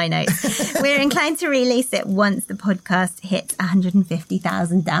those high notes. We're inclined to release it once the podcast hits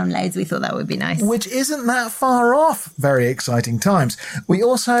 150,000 downloads. We thought that would be nice. Which isn't that far off. Very exciting times. We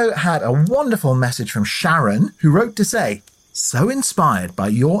also had a wonderful message from Sharon, who wrote to say, "So inspired by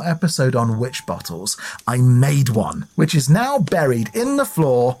your episode on witch bottles, I made one, which is now buried in the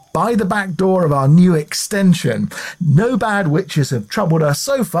floor by the back door of our new extension. No bad witches have troubled us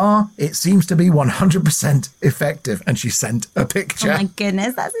so far. It seems to be 100% effective." And she sent a picture. Oh my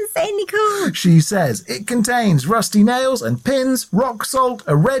goodness, that's insanely cool. She says, "It contains rusty nails and pins, rock salt,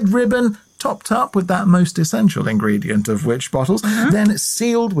 a red ribbon, topped up with that most essential ingredient of witch bottles, then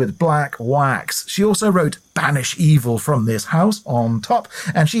sealed with black wax." She also wrote "Banish evil from this house" on top,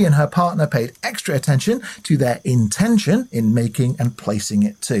 and she and her partner paid extra attention to their intention in making and placing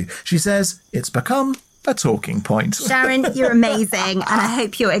it too. She says, "It's become a talking point." Sharon, you're amazing, and I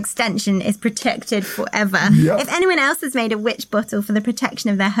hope your extension is protected forever. Yep. If anyone else has made a witch bottle for the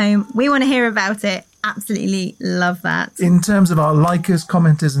protection of their home, we want to hear about it. Absolutely love that. In terms of our likers,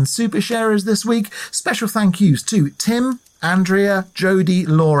 commenters and super sharers this week, special thank yous to Tim, Andrea, Jody,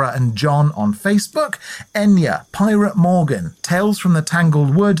 Laura and John on Facebook, Enya, Pirate Morgan, Tales from the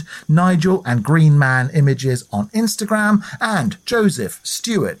Tangled Wood, Nigel and Green Man Images on Instagram, and Joseph,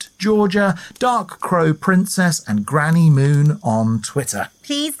 Stuart, Georgia, Dark Crow Princess and Granny Moon on Twitter.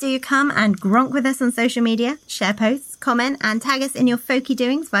 Please do come and gronk with us on social media, share posts, comment and tag us in your folky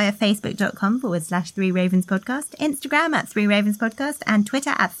doings via facebook.com/3 Ravens Podcast, Instagram @3 Ravens Podcast and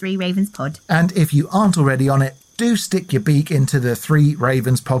Twitter @3 Ravens Pod. And if you aren't already on it, do stick your beak into the 3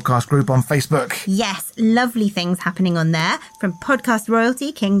 Ravens podcast group on Facebook. Yes, lovely things happening on there. From podcast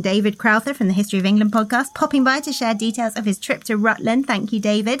royalty, King David Crowther from the History of England podcast, popping by to share details of his trip to Rutland. Thank you,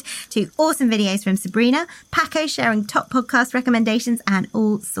 David. To awesome videos from Sabrina, Paco sharing top podcast recommendations and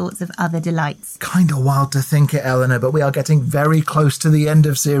all sorts of other delights. Kind of wild to think it, Eleanor, but we are getting very close to the end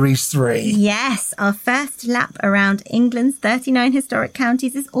of Series 3. Yes, our first lap around England's 39 historic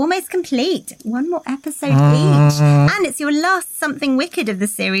counties is almost complete. One more episode each. And it's your last Something Wicked of the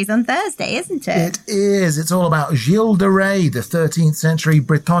series on Thursday, isn't it? It is. It's all about Gilles de Rais, the 13th century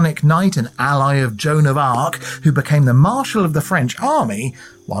Brittonic knight and ally of Joan of Arc, who became the Marshal of the French army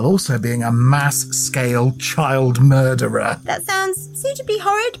while also being a mass-scale child murderer. That sounds suitably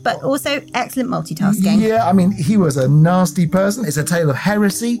horrid, but also excellent multitasking. Yeah, I mean, he was a nasty person. It's a tale of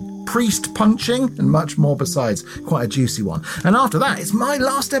heresy, priest punching, and much more besides. Quite a juicy one. And after that, it's my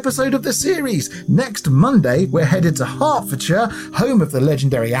last episode of the series. Next Monday, we're headed to Hertfordshire, home of the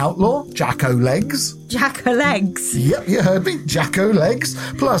legendary outlaw, Jack-o'-Legs. Jack-o'-Legs. Yep, you heard me, Jack-o'-Legs.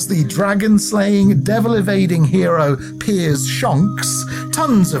 Plus the dragon-slaying, devil-evading hero, Piers Shonks.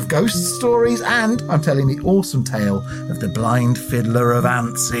 Tons of ghost stories, and I'm telling the awesome tale of the blind fiddler of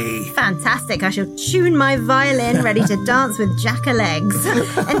Anstey. Fantastic. I shall tune my violin ready to dance with Jack-o'-Legs.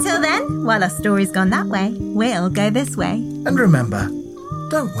 Until then, while our story's gone that way, we'll go this way. And remember,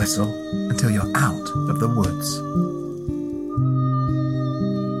 don't whistle until you're out of the woods.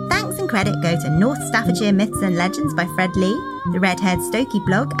 Thanks and credit go to North Staffordshire Myths and Legends by Fred Lee, the Redhead Stokey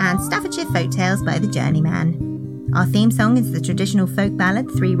blog, and Staffordshire Folktales by the Journeyman. Our theme song is the traditional folk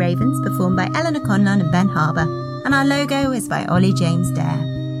ballad 3 Ravens, performed by Eleanor Conlon and Ben Harbour, and our logo is by Ollie James Dare.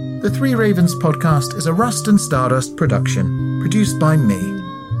 The 3 Ravens podcast is a Rust and Stardust production, produced by me,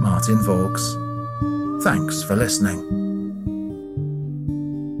 Martin Vaughs. Thanks for listening.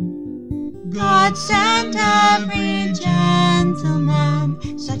 God sent every gentleman,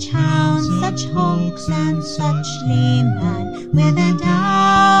 such hounds, such hawks, and such leman, with a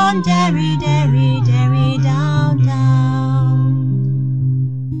down, derry, derry, derry, down, down.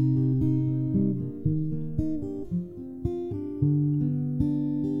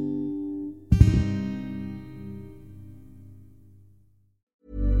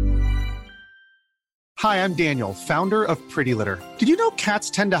 Hi, I'm Daniel, founder of Pretty Litter. Did you know cats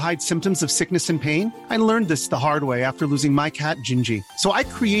tend to hide symptoms of sickness and pain? I learned this the hard way after losing my cat, Gingy. So I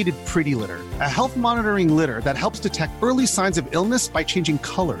created Pretty Litter, a health monitoring litter that helps detect early signs of illness by changing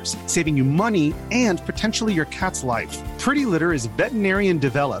colors, saving you money and potentially your cat's life. Pretty Litter is veterinarian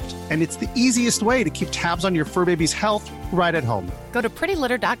developed, and it's the easiest way to keep tabs on your fur baby's health right at home. Go to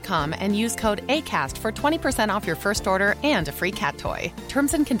prettylitter.com and use code ACAST for 20% off your first order and a free cat toy.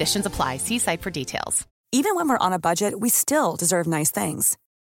 Terms and conditions apply. See site for details. Even when we're on a budget, we still deserve nice things.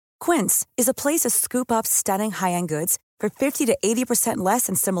 Quince is a place to scoop up stunning high-end goods for 50 to 80% less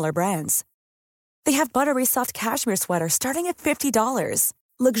than similar brands. They have buttery soft cashmere sweaters starting at $50,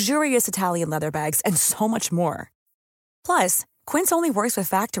 luxurious Italian leather bags, and so much more. Plus, Quince only works with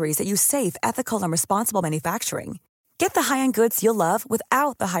factories that use safe, ethical, and responsible manufacturing. Get the high-end goods you'll love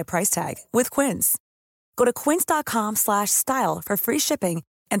without the high price tag with Quince. Go to quince.com/style for free shipping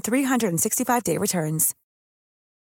and 365-day returns.